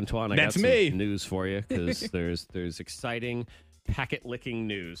licker, Antoine. I got That's some me. news for you because there's exciting packet licking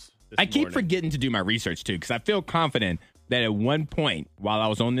news. I keep morning. forgetting to do my research too because I feel confident that at one point while I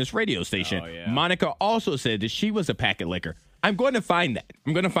was on this radio station, Monica also said that she was a packet licker. I'm going to find that.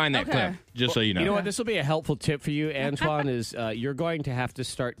 I'm going to find that clip just so you know. You know what? This will be a helpful tip for you, Antoine, is you're going to have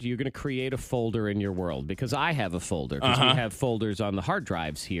to you're going to create a folder in your world because I have a folder. Because we have folders on the hard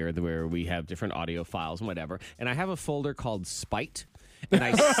drives here where we have different audio files and whatever. And I have a folder called Spite. And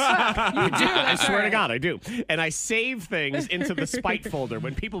I I swear to God, I do. And I save things into the Spite folder.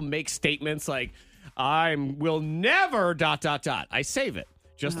 When people make statements like, I will never ... I save it.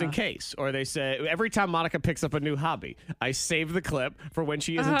 Just in case. Or they say, every time Monica picks up a new hobby, I save the clip for when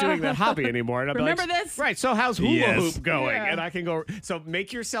she isn't doing that hobby anymore. And I'm Remember like, this? Right, so how's hula Yes. hoop going? Yeah. And I can go, so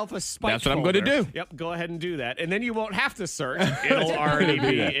make yourself a Spite That's what I'm gonna folder. do. Yep, go ahead and do that. And then you won't have to search. It'll already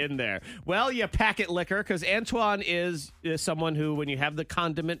be in there. Well, you packet licker, because Antoine is someone who, when you have the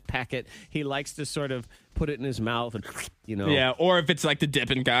condiment packet, he likes to sort of put it in his mouth and, Yeah, or if it's like the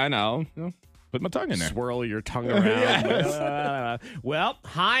dipping kind, I'll put my tongue in there. swirl your tongue around. Well,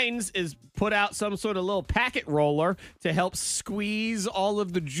 Heinz is put out some sort of little packet roller to help squeeze all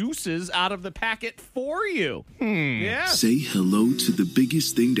of the juices out of the packet for you. Yeah. Say hello to the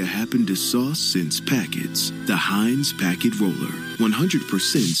biggest thing to happen to sauce since packets. The Heinz Packet Roller.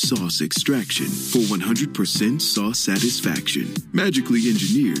 100% sauce extraction for 100% sauce satisfaction. Magically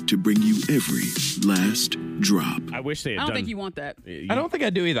engineered to bring you every last drop. I wish they had I don't done. think you want that. I don't think I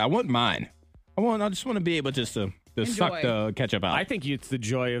do either. I want mine. I just want to be able just to suck the ketchup out. I think it's the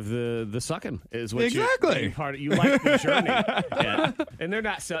joy of the sucking is what Exactly. you like the journey. Yeah. And they're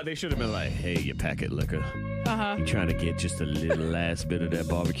not. They should have been like, "Hey, you packet liquor, you trying to get just a little last bit of that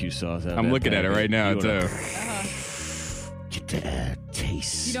barbecue sauce out." of I'm that looking at it packet? right now, You wanna too. Get that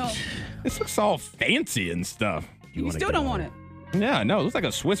taste. You don't. This looks all fancy and stuff. You wanna still get don't on want it. it. Yeah, no, it looks like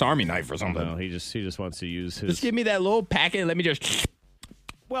a Swiss Army knife or something. No, he just wants to use his. Just give me that little packet and let me just...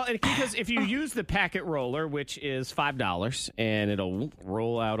 Well, and because if you use the packet roller, which is $5, and it'll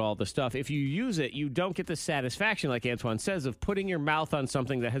roll out all the stuff, if you use it, you don't get the satisfaction, like Antoine says, of putting your mouth on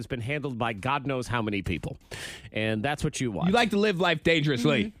something that has been handled by God knows how many people. And that's what you want. You like to live life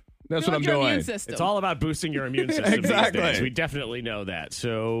dangerously. That's what I'm Build your doing. immune system. It's all about boosting your immune system Exactly. these days. We definitely know that.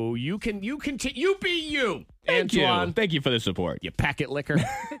 So you be you, Thank Antoine. you. Thank you for the support. You packet licker.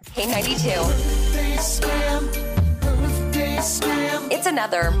 K92. It's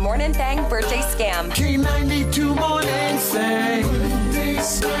another Morning Thang birthday scam.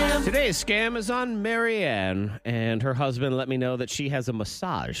 Today's scam is on Marianne, and her husband let me know that she has a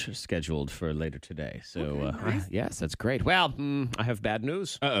massage scheduled for later today. So, yes, that's great. Well, I have bad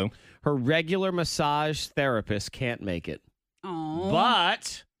news. Uh-oh. Her regular massage therapist can't make it, Oh.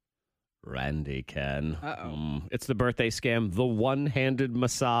 but Randy can. It's the birthday scam, the one-handed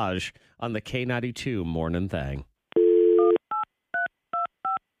massage on the K92 Morning Thang.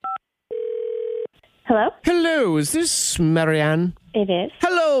 Hello? Hello, is this Marianne? It is.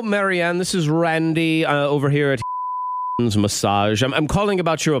 Hello, Marianne. This is Randy over here at Massage. I'm calling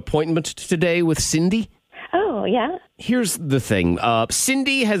about your appointment today with Cindy. Oh, yeah? Here's the thing.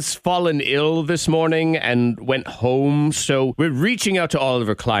 Cindy has fallen ill this morning and went home, so we're reaching out to all of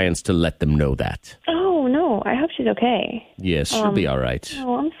her clients to let them know that. Oh, no. I hope she's okay. Yes, she'll be all right.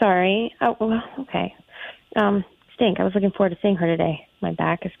 Oh, I'm sorry. Oh, well, okay. Stink. I was looking forward to seeing her today. My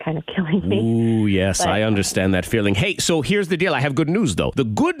back is kind of killing me. Ooh, yes, But- I understand that feeling. Hey, so here's the deal. I have good news, though. The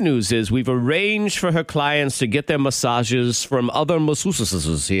good news is we've arranged for her clients to get their massages from other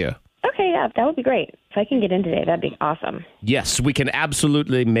masseuses here. Okay, Yeah, that would be great. If I can get in today, that'd be awesome. Yes, we can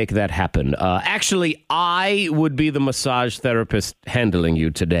absolutely make that happen. Actually, I would be the massage therapist handling you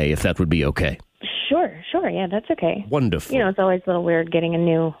today, if that would be okay. Sure. Yeah, that's okay. Wonderful. It's always a little weird getting a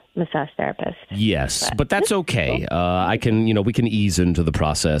new massage therapist. Yes, but that's okay. I can, we can ease into the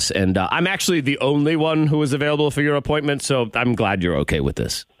process. And I'm actually the only one who is available for your appointment, so I'm glad you're okay with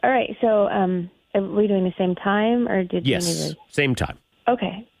this. All right, so are we doing the same time, or did you need to... Same time.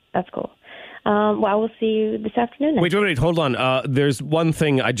 Okay, that's cool. Well, I will see you this afternoon then. Wait, hold on. There's one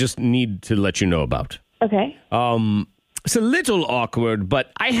thing I just need to let you know about. Okay. It's a little awkward,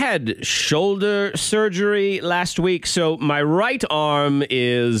 but I had shoulder surgery last week, so my right arm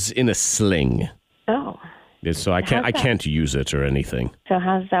is in a sling. Oh. So I can't use it or anything. So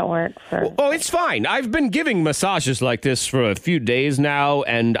how does that work for... Oh, it's fine. I've been giving massages like this for a few days now,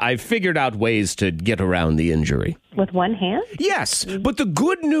 and I've figured out ways to get around the injury. With one hand? Yes, but the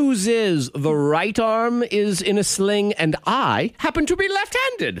good news is the right arm is in a sling, and I happen to be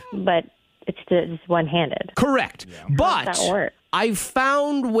left-handed. But it's just one-handed. Correct. Yeah. But how does that work? I've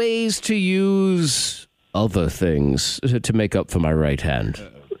found ways to use other things to make up for my right hand.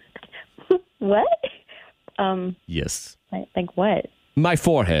 What? Yes. Like what? My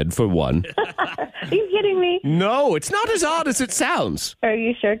forehead, for one. Are you kidding me? No, it's not as odd as it sounds. Are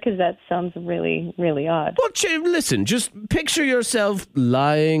you sure? Because that sounds really, really odd. Well, listen, just picture yourself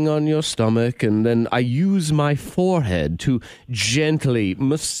lying on your stomach, and then I use my forehead to gently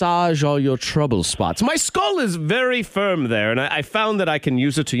massage all your trouble spots. My skull is very firm there, and I found that I can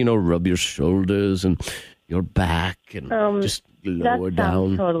use it to, rub your shoulders and your back and just lower that down.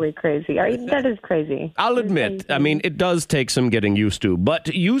 Sounds totally crazy. That is crazy. I'll admit, it does take some getting used to,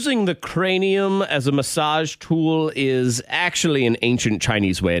 but using the cranium as a massage tool is actually an ancient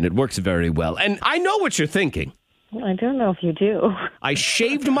Chinese way, and it works very well. And I know what you're thinking. I don't know if you do. I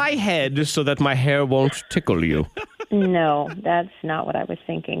shaved my head so that my hair won't tickle you. No, that's not what I was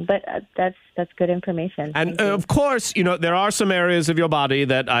thinking. But that's good information. And of course, there are some areas of your body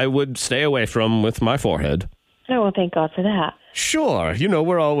that I would stay away from with my forehead. Oh, well, thank God for that. Sure.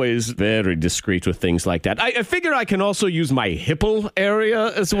 We're always very discreet with things like that. I figure I can also use my hipple area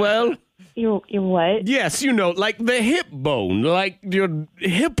as well. Your what? Yes, like the hip bone, like your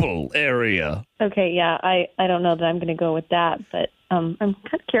hipple area. Okay, yeah, I don't know that I'm going to go with that, but I'm kind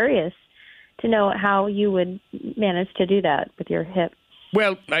of curious to know how you would manage to do that with your hip.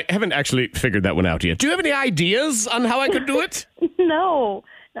 Well, I haven't actually figured that one out yet. Do you have any ideas on how I could do it? No,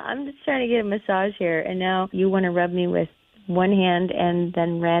 I'm just trying to get a massage here, and now you want to rub me with one hand and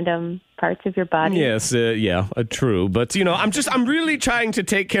then random parts of your body. Yes, true. But, I'm really trying to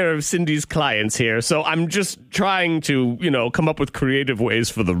take care of Cindy's clients here, so I'm just trying to, come up with creative ways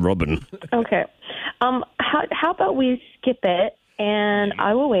for the rubbing. Okay. How about we skip it? And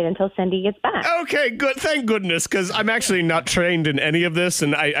I will wait until Cindy gets back. Okay, good. Thank goodness, because I'm actually not trained in any of this,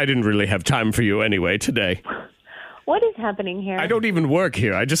 and I didn't really have time for you anyway today. What is happening here? I don't even work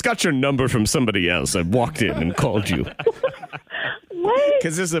here. I just got your number from somebody else. I walked in and called you. What?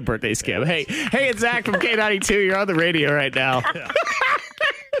 Because this is a birthday scam. Hey, it's Zach from K92. You're on the radio right now.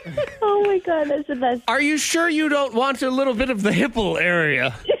 Oh, my God. That's the best. Are you sure you don't want a little bit of the hipple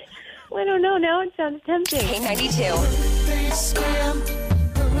area? I don't know. Now it sounds tempting. K92.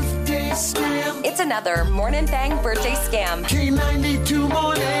 It's another Morning Thang birthday scam. K92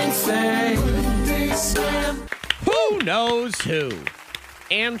 Morning Thang. Who knows who?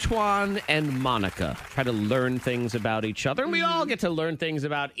 Antoine and Monica try to learn things about each other, and we all get to learn things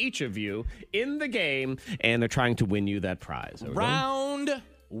about each of you in the game, and they're trying to win you that prize. Okay? Round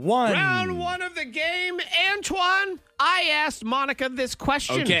one. Round one of the game. Antoine, I asked Monica this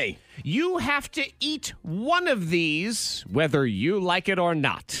question. Okay. You have to eat one of these, whether you like it or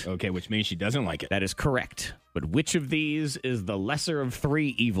not. Okay, which means she doesn't like it. That is correct. But which of these is the lesser of three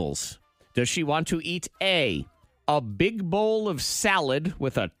evils? Does she want to eat A, a big bowl of salad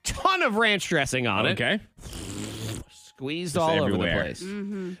with a ton of ranch dressing on it? Okay. Squeezed all over the place.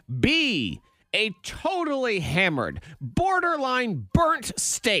 Mm-hmm. B, a totally hammered, borderline burnt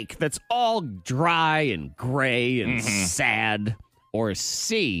steak that's all dry and gray and sad. Or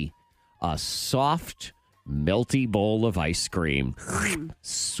C, a soft, melty bowl of ice cream.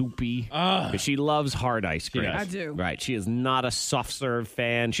 Soupy. Because she loves hard ice cream. I do. Right. She is not a soft serve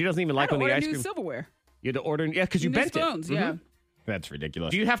fan. She doesn't even like when the ice cream. Silverware. You had to order, because you bent spoons, it. Yeah. That's ridiculous.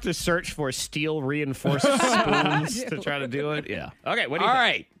 Do you have to search for steel reinforced spoons to try to do it? Yeah. Okay. What do you think? All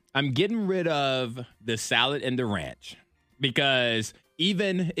right. I'm getting rid of the salad and the ranch because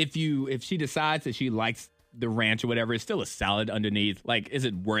even if she decides that she likes the ranch or whatever, it's still a salad underneath. Like, is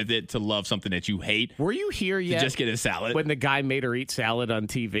it worth it to love something that you hate? Were you here yet? To just get a salad? When the guy made her eat salad on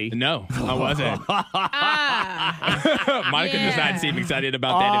TV? No, I wasn't. Monica does not seem excited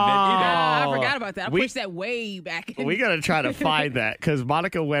about that event either. I forgot about that. I pushed that way back. We got to try to find that because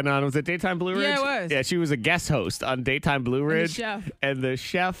Monica went on, was it Daytime Blue Ridge? Yeah, it was. Yeah, she was a guest host on Daytime Blue Ridge. And the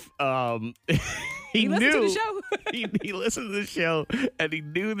chef, he listened knew. to the show? he listened to the show and he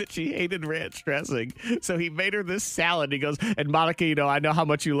knew that she hated ranch dressing. So he made her this salad. He goes, and Monica, I know how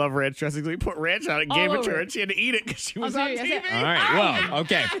much you love ranch dressing. So he put ranch on it and gave it to her and she had to eat it because she was on TV. All right, well,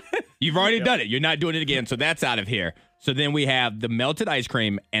 okay. You've already done it. You're not doing it again. So that's out of here. So then we have the melted ice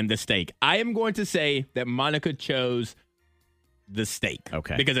cream and the steak. I am going to say that Monica chose the steak.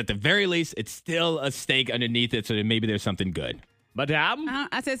 Okay. Because at the very least, it's still a steak underneath it, so that maybe there's something good. Madame?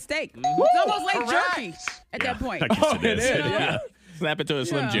 I said steak. It's almost like jerky at that point. I guess it is. Yeah. Snap it to a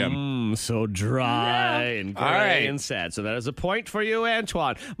Slim Jim. So dry and gray and sad. So that is a point for you,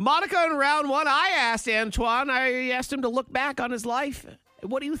 Antoine. Monica, in round one, I asked Antoine, I asked him to look back on his life.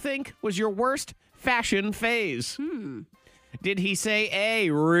 What do you think was your worst fashion phase? Did he say A,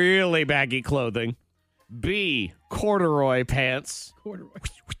 really baggy clothing, B, corduroy pants,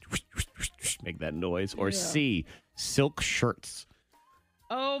 make that noise, or C, silk shirts?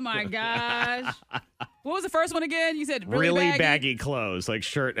 Oh my gosh. What was the first one again? You said really baggy clothes, like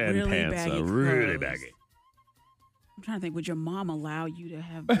shirt and really pants. Baggy really clothes. baggy. I'm trying to think, would your mom allow you to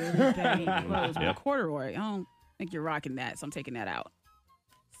have really baggy clothes with corduroy? I don't think you're rocking that, so I'm taking that out.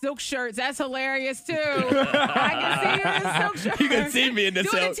 Silk shirts, that's hilarious too. I can see you in silk shirts. You can see me in the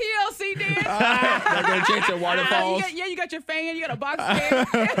doing silk. the TLC dance. They're going to change their waterfalls. You got your fan, you got a box fan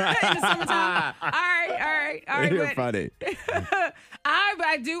in the summertime. All right. You're but funny.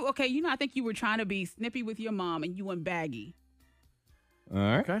 I do. Okay, I think you were trying to be snippy with your mom and you went baggy. All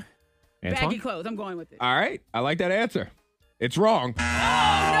right. Okay. Baggy clothes. I'm going with it. All right. I like that answer. It's wrong.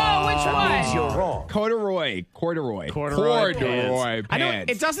 Oh, no. Which one? You're wrong. Corduroy pants. I don't.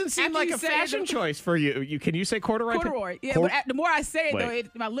 It doesn't seem After like you a say fashion it, choice for you. Can you say corduroy? Corduroy. Yeah, but the more I say it, Wait. though,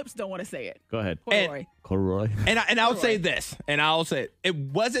 my lips don't want to say it. Go ahead. Corduroy. Corduroy. And I'll say this, it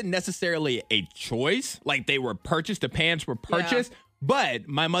wasn't necessarily a choice. Like they were purchased, the pants were purchased, but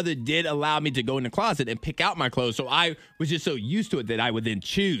my mother did allow me to go in the closet and pick out my clothes. So I was just so used to it that I would then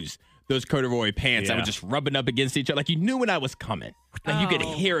choose those corduroy pants. I would just rubbing up against each other. Like you knew when I was coming. Like you could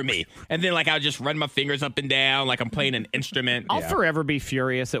hear me. And then like I would just run my fingers up and down like I'm playing an instrument. I'll forever be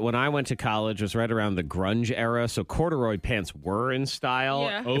furious that when I went to college, it was right around the grunge era, so corduroy pants were in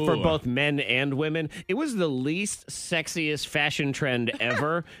style for both men and women. It was the least sexiest fashion trend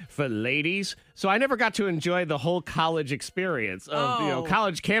ever for ladies. So I never got to enjoy the whole college experience of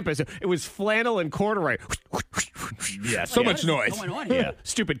college campus. It was flannel and corduroy. Yeah, so much noise. What's going on here?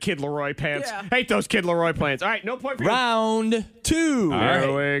 Stupid Kid Leroy pants. Yeah. Hate those Kid Leroy pants. All right, no point for you. Round 2.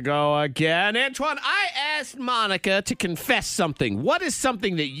 Here we go again. Antoine, I asked Monica to confess something. What is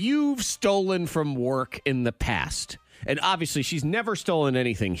something that you've stolen from work in the past? And obviously, she's never stolen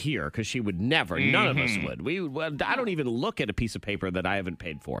anything here because she would never. None of us would. I don't even look at a piece of paper that I haven't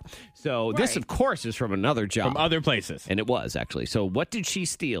paid for. So this, of course, is from another job. From other places. And it was, actually. So what did she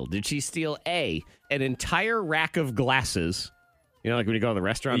steal? Did she steal A, an entire rack of glasses? You know, like when you go to the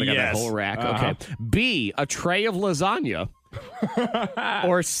restaurant, they got that whole rack. Okay. B, a tray of lasagna.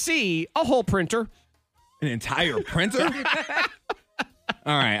 Or C, a whole printer. An entire printer?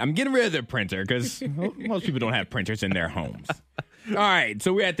 All right, I'm getting rid of the printer because most people don't have printers in their homes. All right,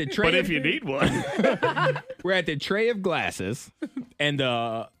 so we're at the tray. But if you need one. We're at the tray of glasses and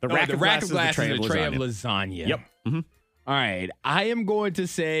the rack of glasses is the tray of lasagna. Yep. Mm-hmm. All right, I am going to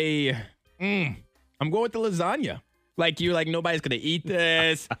say, I'm going with the lasagna. Like you're like, nobody's going to eat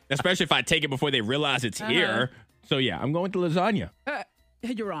this, especially if I take it before they realize it's here. So yeah, I'm going with the lasagna.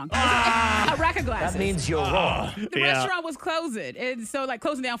 You're wrong. A rack of glasses. That means you're wrong. The restaurant was closing. And so, like,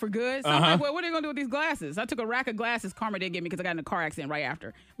 closing down for good. So I'm like, well, what are you going to do with these glasses? I took a rack of glasses Karma didn't give me because I got in a car accident right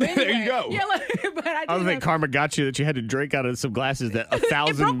after. But anyway, there you go. Yeah, but I don't think Karma got you that you had to drink out of some glasses that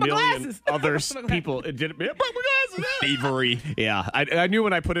 1,000 million other people did. It broke my glasses. Thievery. Yeah, I knew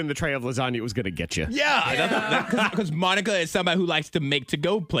when I put in the tray of lasagna it was going to get you. Yeah, because Monica is somebody who likes to make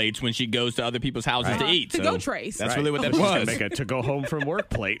to-go plates when she goes to other people's houses to eat. To-go trays. That's really what that She's was. gonna make a to-go home from work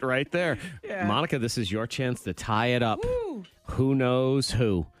plate right there. Yeah. Monica, this is your chance to tie it up. Woo. Who knows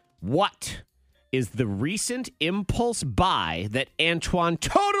who? What is the recent impulse buy that Antoine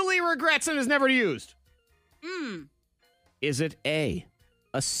totally regrets and has never used? Is it A,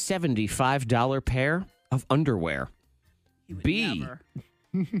 a $75 pair of underwear? B,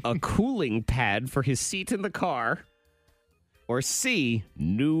 a cooling pad for his seat in the car? Or C,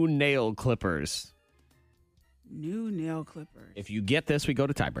 new nail clippers? New nail clippers. If you get this, we go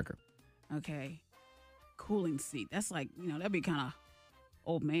to tiebreaker. Okay. Cooling seat. That's like, that'd be kind of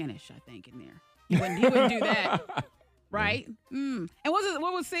old manish, I think, in there. He wouldn't do that. Right? And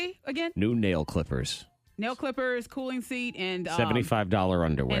what was C again? New nail clippers. Nail clippers, cooling seat, and $75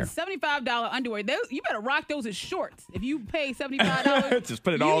 underwear. And $75 underwear. You better rock those as shorts. If you pay $75, just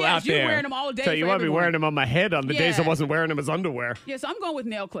put it all out there. You're wearing them all day. So you want to be wearing them on my head on the days I wasn't wearing them as underwear. Yeah, so I'm going with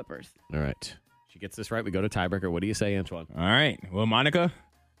nail clippers. All right. She gets this right. We go to tiebreaker. What do you say, Antoine? All right. Well, Monica,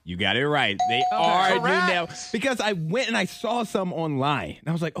 you got it right. They are new nail. Because I went and I saw some online. And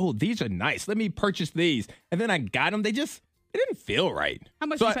I was like, oh, these are nice. Let me purchase these. And then I got them. It didn't feel right. How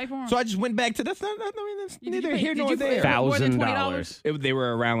much did you pay for them? So I just went back to that's neither here nor there. $1,000. They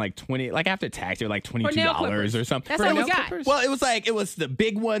were around like 20, like after tax, they were like $22 or something. That's all we got. Well, it was the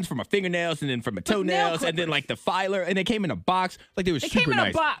big ones for my fingernails and then for my toenails and then like the filer, and they came in a box. Like they were super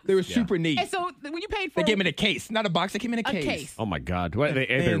nice. They were super neat. And so when you paid for they came in a case, not a box. They came in a case. Oh my God! What are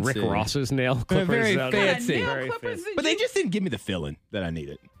they Rick Ross's nail clippers? Very fancy. Nail clippers, but they just didn't give me the feeling that I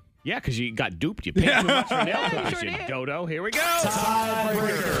needed. Yeah, because you got duped. You paid too much for nail clippers, you dodo. Here we go.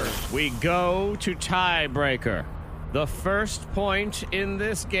 Tiebreaker. We go to tiebreaker. The first point in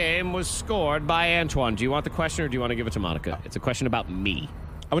this game was scored by Antoine. Do you want the question or do you want to give it to Monica? It's a question about me.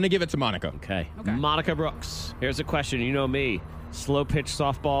 I'm going to give it to Monica. Okay. Monica Brooks. Here's a question. You know me. Slow pitch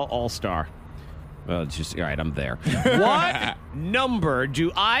softball all-star. Well, it's just, all right, I'm there. What number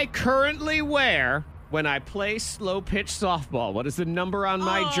do I currently wear when I play slow pitch softball? What is the number on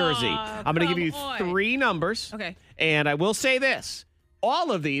my jersey? I'm going to give you 3 numbers. Okay. And I will say this.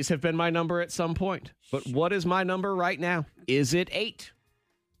 All of these have been my number at some point. But what is my number right now? Is it 8?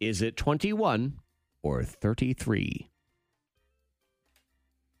 Is it 21? Or 33?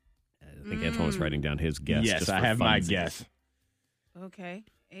 I think Antoine's writing down his guess. Yes, I have my guess. Okay.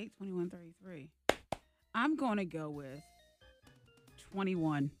 8, 21, 33. I'm going to go with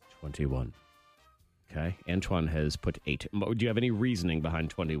 21. 21. Okay. Antoine has put 8. Do you have any reasoning behind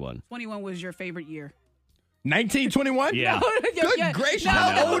 21? 21 was your favorite year. 1921? Yeah. Good gracious.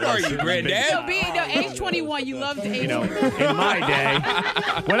 How old are you, Granddad? Age 21, you loved age. In my day,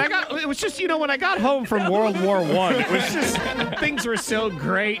 it was just, when I got home from World War I, it was just, things were so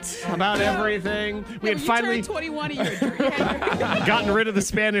great about everything. We had finally 21 gotten rid of the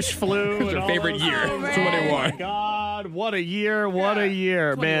Spanish flu. Your favorite year, 21. Oh my God, what a year, what a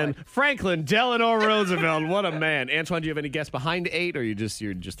year, 21. Man. Franklin Delano Roosevelt, what a man. Antoine, do you have any guess behind 8, or you're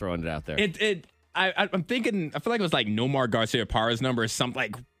just throwing it out there? I'm thinking, I feel like it was like Nomar Garciaparra's number or something,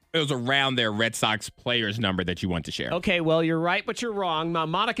 like it was around their Red Sox player's number that you want to share. Okay, well, you're right, but you're wrong.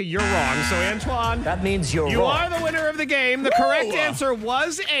 Monica, you're wrong. So, Antoine. That means you are the winner of the game. The correct answer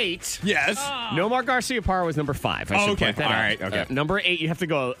was 8. Yes. Nomar Garciaparra was number 5. I should point that out. All right, okay. Number 8, you have to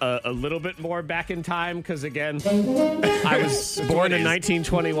go a little bit more back in time because, again, I was born in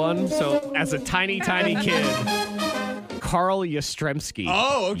 1921. So, as a tiny, tiny kid, Carl Yastrzemski.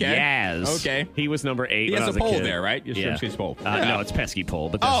 Oh, okay. Yaz. Okay. He was number 8. He when has I was a pole kid. there, right? Yastrzemski's pole. No, it's Pesky pole.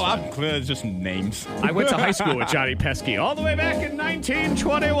 But it's just names. I went to high school with Johnny Pesky all the way back in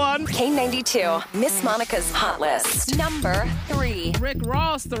 1921. K92, Miss Monica's Hot List. Number 3. Rick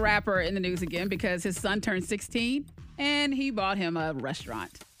Ross, the rapper, in the news again because his son turned 16 and he bought him a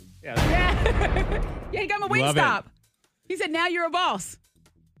restaurant. Yeah, he got him a Wingstop. He said, now you're a boss.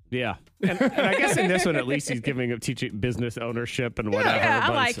 Yeah. And I guess in this one, at least he's teaching business ownership and whatever. Yeah, I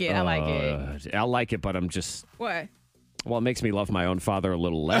but like it. I like it. I like it, but I'm just... What? Well, it makes me love my own father a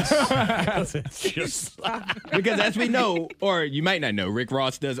little less. It's just... Because as we know, or you might not know, Rick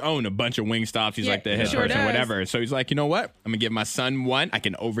Ross does own a bunch of Wingstops. He's like the head person or whatever. So he's like, you know what? I'm going to give my son one. I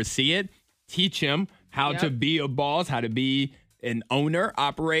can oversee it, teach him how to be a boss, how to be an owner,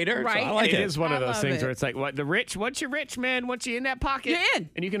 operator. Right. So I like it is one of those things it. where it's like, what the rich, once you're rich, man, once you're in that pocket, you're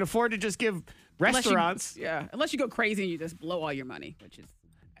in. And you can afford to just give restaurants. Unless you go crazy and you just blow all your money, which is...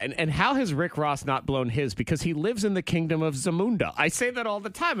 And how has Rick Ross not blown his? Because he lives in the kingdom of Zamunda. I say that all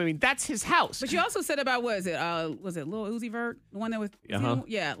the time. I mean, that's his house. But you also said about, was it Lil Uzi Vert? The one that was...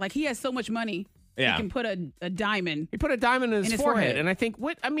 Yeah, like he has so much money. Yeah. He can put a diamond. He put a diamond in his forehead. And I think,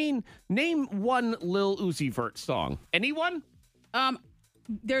 name one Lil Uzi Vert song. Anyone?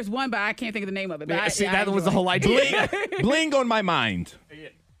 There's one, but I can't think of the name of it. That was the whole idea. Bling on my mind.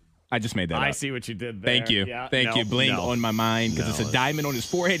 I just made that up. I see what you did there. Thank you. Yeah, Thank you. Bling on my mind because it's a diamond on his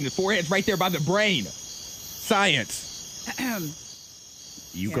forehead, and his forehead's right there by the brain. Science.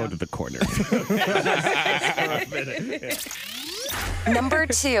 You go to the corner. Number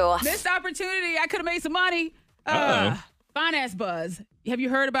 2. Missed opportunity. I could have made some money. Finance Buzz. Have you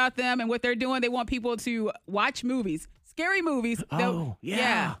heard about them and what they're doing? They want people to watch movies. Scary movies. Oh,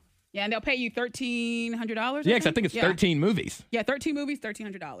 yeah. Yeah, and they'll pay you $1,300. Yeah, because I think it's 13 movies. Yeah, 13 movies,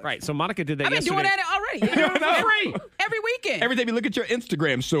 $1,300. Right. So Monica did that I've been yesterday. doing that already. Yeah, for free. Every weekend. Every time you look at your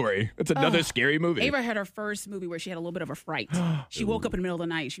Instagram story, it's another scary movie. Ava had her first movie where she had a little bit of a fright. She woke up in the middle of the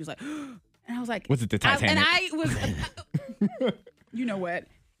night. She was like, and I was like, was it the Titanic? I was, you know what?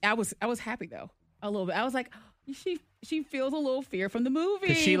 I was happy though, a little bit. I was like, she feels a little fear from the movie.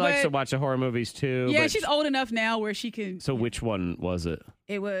 Because she likes to watch the horror movies too. Yeah, but she's old enough now where she can. So which one was it?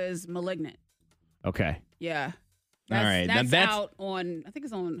 It was Malignant. Okay. Yeah. All right. Now That's out on, I think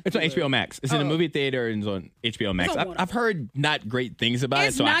it's on. It's on HBO Max. It's in a movie theater and it's on HBO Max. I've heard not great things about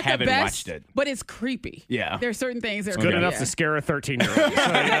it, so I haven't watched it. But it's creepy. Yeah. There's certain things that are Good enough to scare a 13-year-old. So you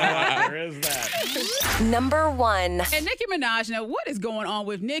know what? There is that. Number 1. And Nicki Minaj, now what is going on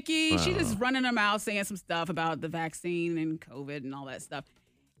with Nicki? She's just running her mouth saying some stuff about the vaccine and COVID and all that stuff.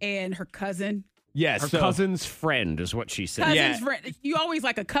 And her cousin. Yes. Her cousin's friend is what she said. Cousin's friend. You always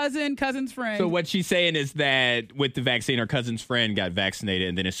like a cousin's friend. So what she's saying is that with the vaccine, her cousin's friend got vaccinated.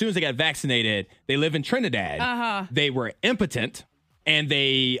 And then as soon as they got vaccinated, they live in Trinidad. They were impotent. And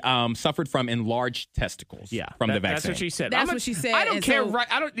they suffered from enlarged testicles from the vaccine. That's what she said. That's what she said. I don't And care. so- Right?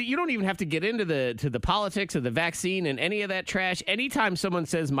 You don't even have to get into the politics of the vaccine and any of that trash. Anytime someone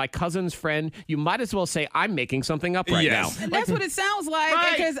says my cousin's friend, you might as well say I'm making something up right now. And that's what it sounds like.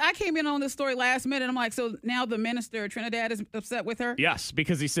 Right. Because I came in on this story last minute. I'm like, so now the minister of Trinidad is upset with her? Yes,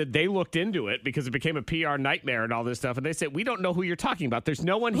 because he said they looked into it because it became a PR nightmare and all this stuff. And they said, we don't know who you're talking about. There's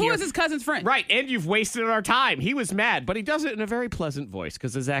no one Who here. is his cousin's friend? Right, and you've wasted our time. He was mad, but he does it in a very pleasant voice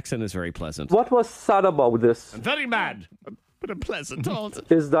because his accent is very pleasant. What was sad about this I'm very mad, but I'm pleasant.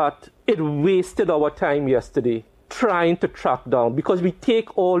 is that it wasted our time yesterday trying to track down, because we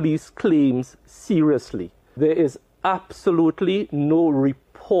take all these claims seriously. There is absolutely no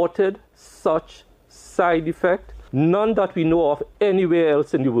reported such side effect, none that we know of anywhere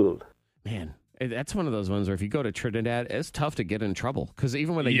else in the world. Man, that's one of those ones where if you go to Trinidad, it's tough to get in trouble because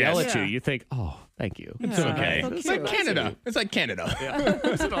even when they yell at you, you think, oh, thank you. It's okay. so It's like cute. Canada. It's like Canada.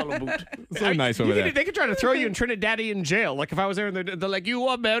 It's all about. It's so nice over there. They could try to throw you in Trinidadian jail. Like if I was there and they're like, you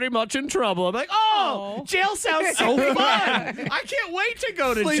are very much in trouble. I'm like, oh, jail sounds so fun. I can't wait to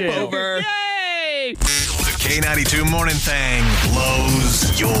go to jail. Sleepover. Yay! The K92 Morning Thing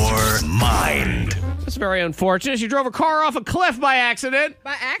blows your mind. It's very unfortunate. She drove a car off a cliff by accident.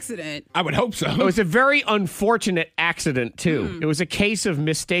 By accident. I would hope so. It was a very unfortunate accident, too. It was a case of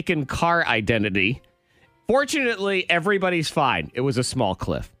mistaken car identity. Fortunately, everybody's fine. It was a small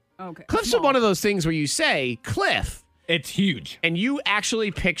cliff. Okay. Cliffs are one of those things where you say cliff, It's huge. and you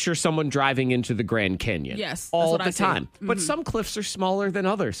actually picture someone driving into the Grand Canyon. Yes, that's all what the I see. time. But some cliffs are smaller than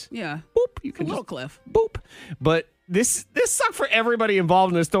others. Yeah. Boop. You can A little just cliff. boop. But this sucked for everybody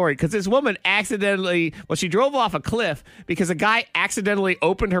involved in the story because this woman accidentally, she drove off a cliff because a guy accidentally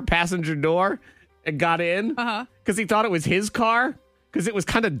opened her passenger door and got in because he thought it was his car because it was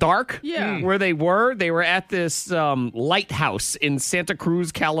kind of dark where they were. They were at this lighthouse in Santa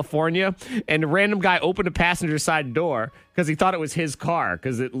Cruz, California, and a random guy opened a passenger side door because he thought it was his car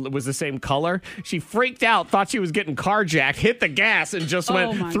because it was the same color. She freaked out, thought she was getting carjacked, hit the gas, and just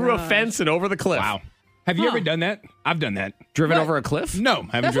went my through a gosh. fence and over the cliff. Wow. Have you ever done that? I've done that. Driven over a cliff? No,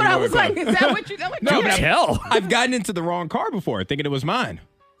 I haven't That's driven what I over was a cliff. like. Is that what you like? No, Do but tell. I've gotten into the wrong car before, thinking it was mine.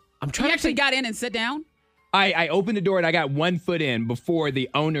 I'm You trying to actually got in and sit down? I opened the door and I got 1 foot in before the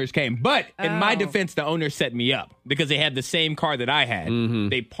owners came. But in my defense, the owners set me up because they had the same car that I had.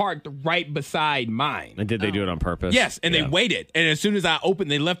 They parked right beside mine. And did they do it on purpose? Yes, and they waited. And as soon as I opened,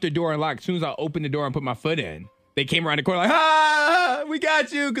 they left their door unlocked. As soon as I opened the door and put my foot in, they came around the corner like, we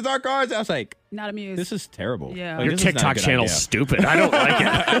got you because our cars. I was like, Not amused. this is terrible. Yeah. Like, Your this is not a TikTok good channel's idea. stupid. I don't like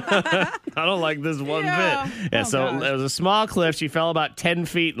it. I don't like this one Yeah. bit. Yeah, Oh, so gosh. it was a small cliff. She fell about 10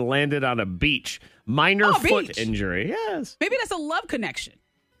 feet and landed on a beach. Minor foot beach. injury. Yes. Maybe that's a love connection.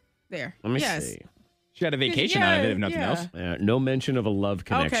 There. Let me yes. see. She had a vacation out of it, if nothing else. No mention of a love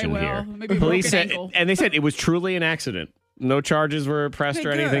connection well, here. maybe a Police broken said, ankle. and they said it was truly an accident. No charges were pressed Okay,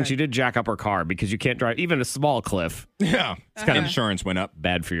 or anything. good. She did jack up her car because you can't drive even a small cliff. Yeah. Insurance went up.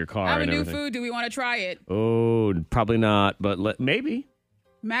 Bad for your car I have a and new everything. food. Do we want to try it? Oh, probably not, but maybe.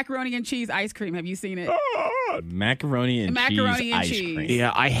 Macaroni and cheese ice cream. Have you seen it? Macaroni and cheese ice cream.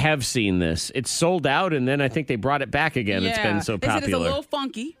 Yeah, I have seen this. It's sold out, and then I think they brought it back again. It's been so They said it's a popular. little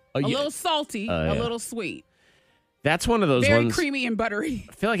funky, Oh, a yeah. little salty, Yeah. a little sweet. That's one of those Very ones. creamy and buttery.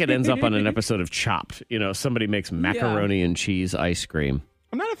 I feel like it ends up on an episode of Chopped. You know, somebody makes macaroni and cheese ice cream.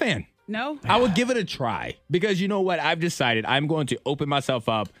 I'm not a fan. No? I would give it a try because you know what? I've decided I'm going to open myself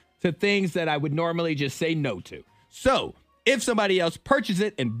up to things that I would normally just say no to. So if somebody else purchases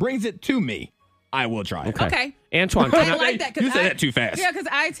it and brings it to me, I will try it. Okay. Antoine, I like that. You said that too fast. Yeah, because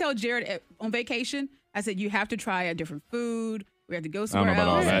I tell Jared on vacation, I said, you have to try a different food. We have to go somewhere about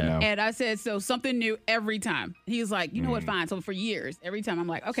all else. that now. And I said, so something new every time. He was like, you know what, fine. So for years, every time I'm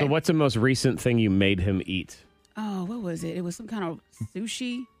like, okay. So what's the most recent thing you made him eat? Oh, what was it? It was some kind of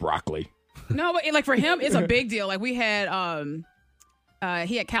sushi. Broccoli. No, but like for him, it's a big deal. Like we had,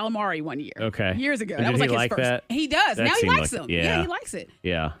 he had calamari one year. Okay. Years ago. And That did was like he his like first. that? He does. That Now he seemed likes like- them. yeah. He likes it.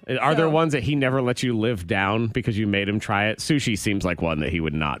 Yeah. Are there So- ones that he never lets you live down because you made him try it? Sushi seems like one that he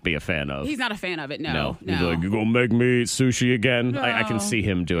would not be a fan of. He's not a fan of it. No. He's like, you gonna make me eat sushi again? I can No. see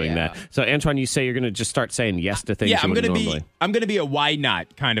him doing that. So, Antoine, you say you're gonna just start saying yes to things Yeah, you I'm wouldn't gonna normally. be a why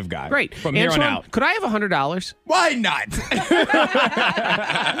not kind of guy. Great. From here on Antoine, out. could I have $100? Why not? Look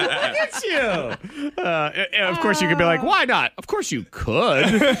at you. And of course, you could be like, why not? Of course you could.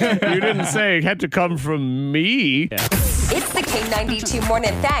 You didn't say it had to come from me. It's the K92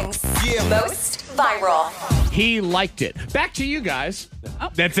 Morning Thangs. Most viral. He liked it. Back to you guys.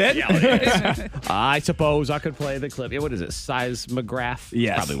 That's it? I suppose I could play the clip. Yeah, what is it? Seismograph?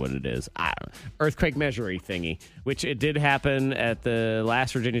 Yes. Probably what it is. I don't know. Earthquake measuring thingy, which it did happen at the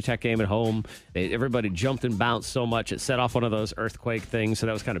last Virginia Tech game at home. Everybody jumped and bounced so much it set off one of those earthquake things. So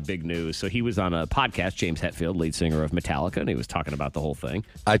that was kind of big news. So he was on a podcast, James Hetfield, lead singer of Metallica, and he was talking about the whole thing.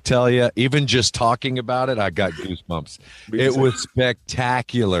 I tell you, even just talking about it, I got goosebumps. It was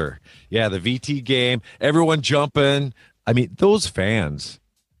spectacular. Yeah, the VT game, everyone jumping. I mean, those fans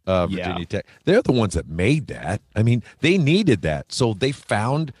of Virginia Tech, they're the ones that made that. I mean, they needed that. So they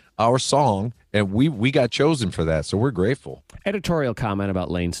found our song, and we got chosen for that. So we're grateful. Editorial comment about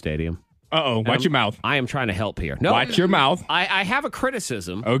Lane Stadium. Uh-oh, watch your mouth. I am trying to help here. No, Watch your mouth. I have a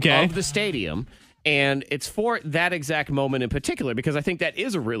criticism Okay. of the stadium, and it's for that exact moment in particular because I think that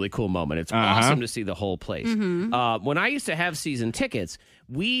is a really cool moment. It's awesome to see the whole place. When I used to have season tickets,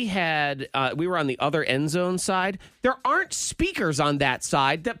 we were on the other end zone side. There aren't speakers on that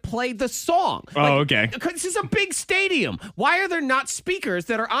side that play the song. Oh, okay. Because this is a big stadium. Why are there not speakers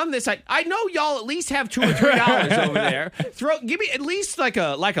that are on this side? I know y'all at least have $2 or $3 over there. Give me at least like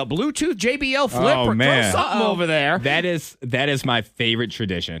a Bluetooth JBL flip or throw something over there. That is my favorite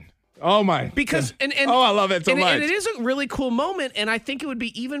tradition. Oh my! Because and I love it so much. And it is a really cool moment, and I think it would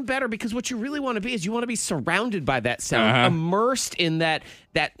be even better because what you really want to be is you want to be surrounded by that sound, immersed in that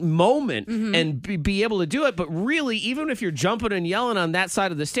moment, and be able to do it. But really, even if you're jumping and yelling on that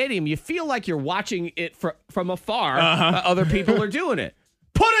side of the stadium, you feel like you're watching it from afar. Other people are doing it.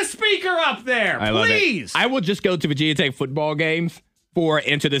 Put a speaker up there, please. I will just go to Virginia Tech football games for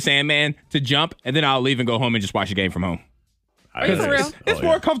Enter the Sandman to jump, and then I'll leave and go home and just watch the game from home. Are you for real? It's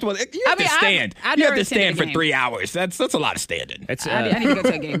more comfortable. You have to stand. I've You have never to stand attended for a game. 3 hours. That's a lot of standing. I need to go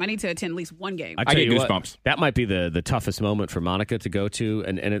to a game. I need to attend at least one game. I get tell you what, goosebumps. that might be the toughest moment for Monica to go to,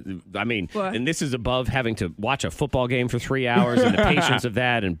 What? and this is above having to watch a football game for 3 hours and the patience of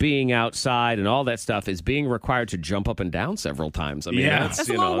that, and being outside and all that stuff is being required to jump up and down several times. I mean, Yeah. That's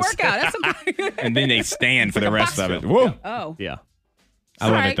a little workout. That's something. And then they stand for the like a rest of it. box Whoa. Oh. Yeah. I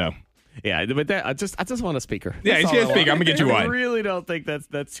love Right. it, though. Yeah, but I just want a speaker. Yeah, That's you all get a I want. speaker. I'm gonna get you I one. really don't think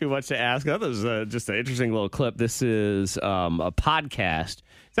that's too much to ask. That was just an interesting little clip. This is a podcast.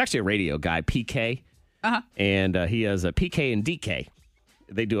 It's actually a radio guy, PK, and he has a PK and DK.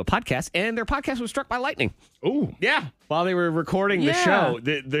 They do a podcast, and their podcast was struck by lightning. Ooh. Yeah, while they were recording the show,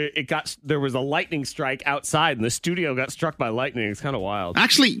 there was a lightning strike outside, and the studio got struck by lightning. It's kind of wild.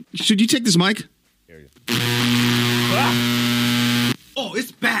 Actually, should you take this mic? Oh,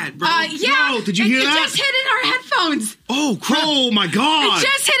 it's bad, bro. Yeah. Bro, did you hear it that? It just hit in our headphones. Oh, crap. Oh, my God. It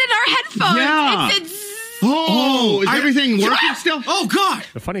just hit in our headphones. Yeah. It's is everything working still? Oh, God.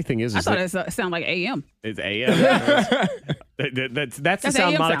 The funny thing is I thought that it sounded like AM. it's AM. That's the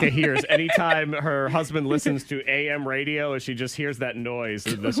sound AM Monica sound. hears anytime her husband listens to AM radio, and she just hears that noise.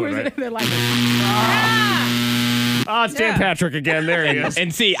 This one, right? They're like, Oh, it's Dan Patrick again. There he is.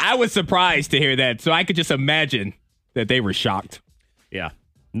 And see, I was surprised to hear that, so I could just imagine that they were shocked. Yeah.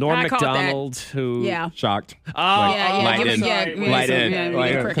 Norm I caught that. MacDonald, who... yeah. Shocked. Oh, Light give in. us, right. Light in. Yeah, we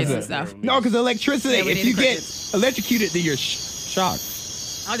Light need in. crickets and stuff. No, because electricity, Yeah, we if need you get crickets. electrocuted, then you're shocked.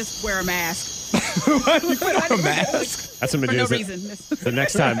 I'll just wear a mask. You put on a mask. That's what I'm For going to no do. reason. The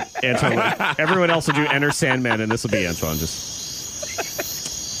next time, Antoine, everyone else will do Enter Sandman, and this will be Antoine. Just,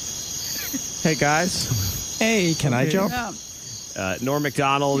 hey guys, Hey, can I jump? Yeah. Norm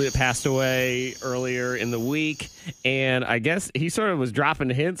Macdonald passed away earlier in the week, and I guess he sort of was dropping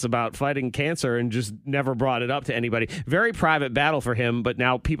hints about fighting cancer and just never brought it up to anybody. Very private battle for him, but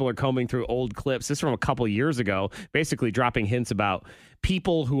now people are combing through old clips. This is from a couple years ago, basically dropping hints about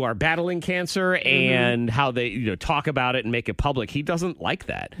people who are battling cancer and how they talk about it and make it public. He doesn't like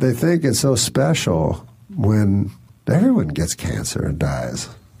that. They think it's so special when everyone gets cancer and dies.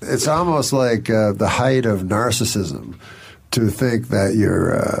 It's almost like the height of narcissism to think that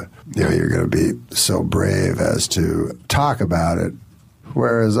you're going to be so brave as to talk about it,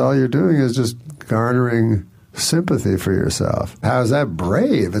 whereas all you're doing is just garnering sympathy for yourself. How is that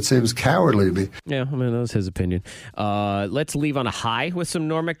brave? It seems cowardly to me. Yeah, I mean, that was his opinion. Let's leave on a high with some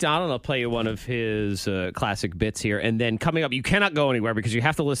Norm Macdonald. I'll play you one of his classic bits here. And then coming up, you cannot go anywhere because you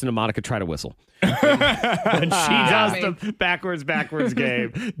have to listen to Monica try to whistle. When she does the backwards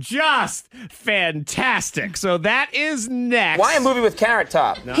game. Just fantastic. So that is next. Why a movie with Carrot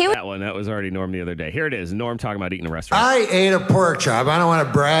Top? Not that one. That was already Norm the other day. Here it is. Norm talking about eating in a restaurant. I ate a pork chop. I don't want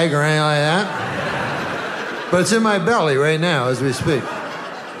to brag or anything like that. But it's in my belly right now as we speak.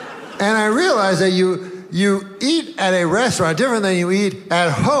 And I realize that you eat at a restaurant different than you eat at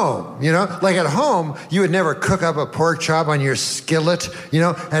home, Like at home, you would never cook up a pork chop on your skillet,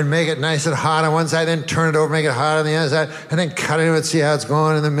 and make it nice and hot on one side, then turn it over, make it hot on the other side, and then cut into it, see how it's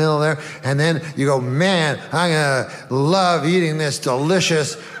going in the middle there. And then you go, man, I'm going to love eating this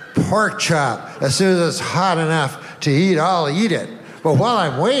delicious pork chop. As soon as it's hot enough to eat, I'll eat it. But while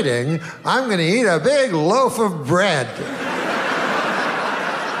I'm waiting, I'm going to eat a big loaf of bread.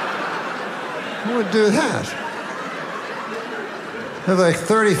 Who would do that? Have like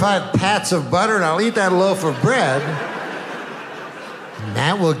 35 pats of butter, and I'll eat that loaf of bread. And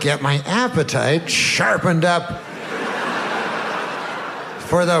that will get my appetite sharpened up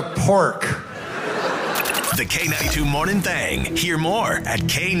for the pork. The K92 Morning Thang. Hear more at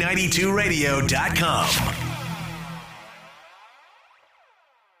K92Radio.com.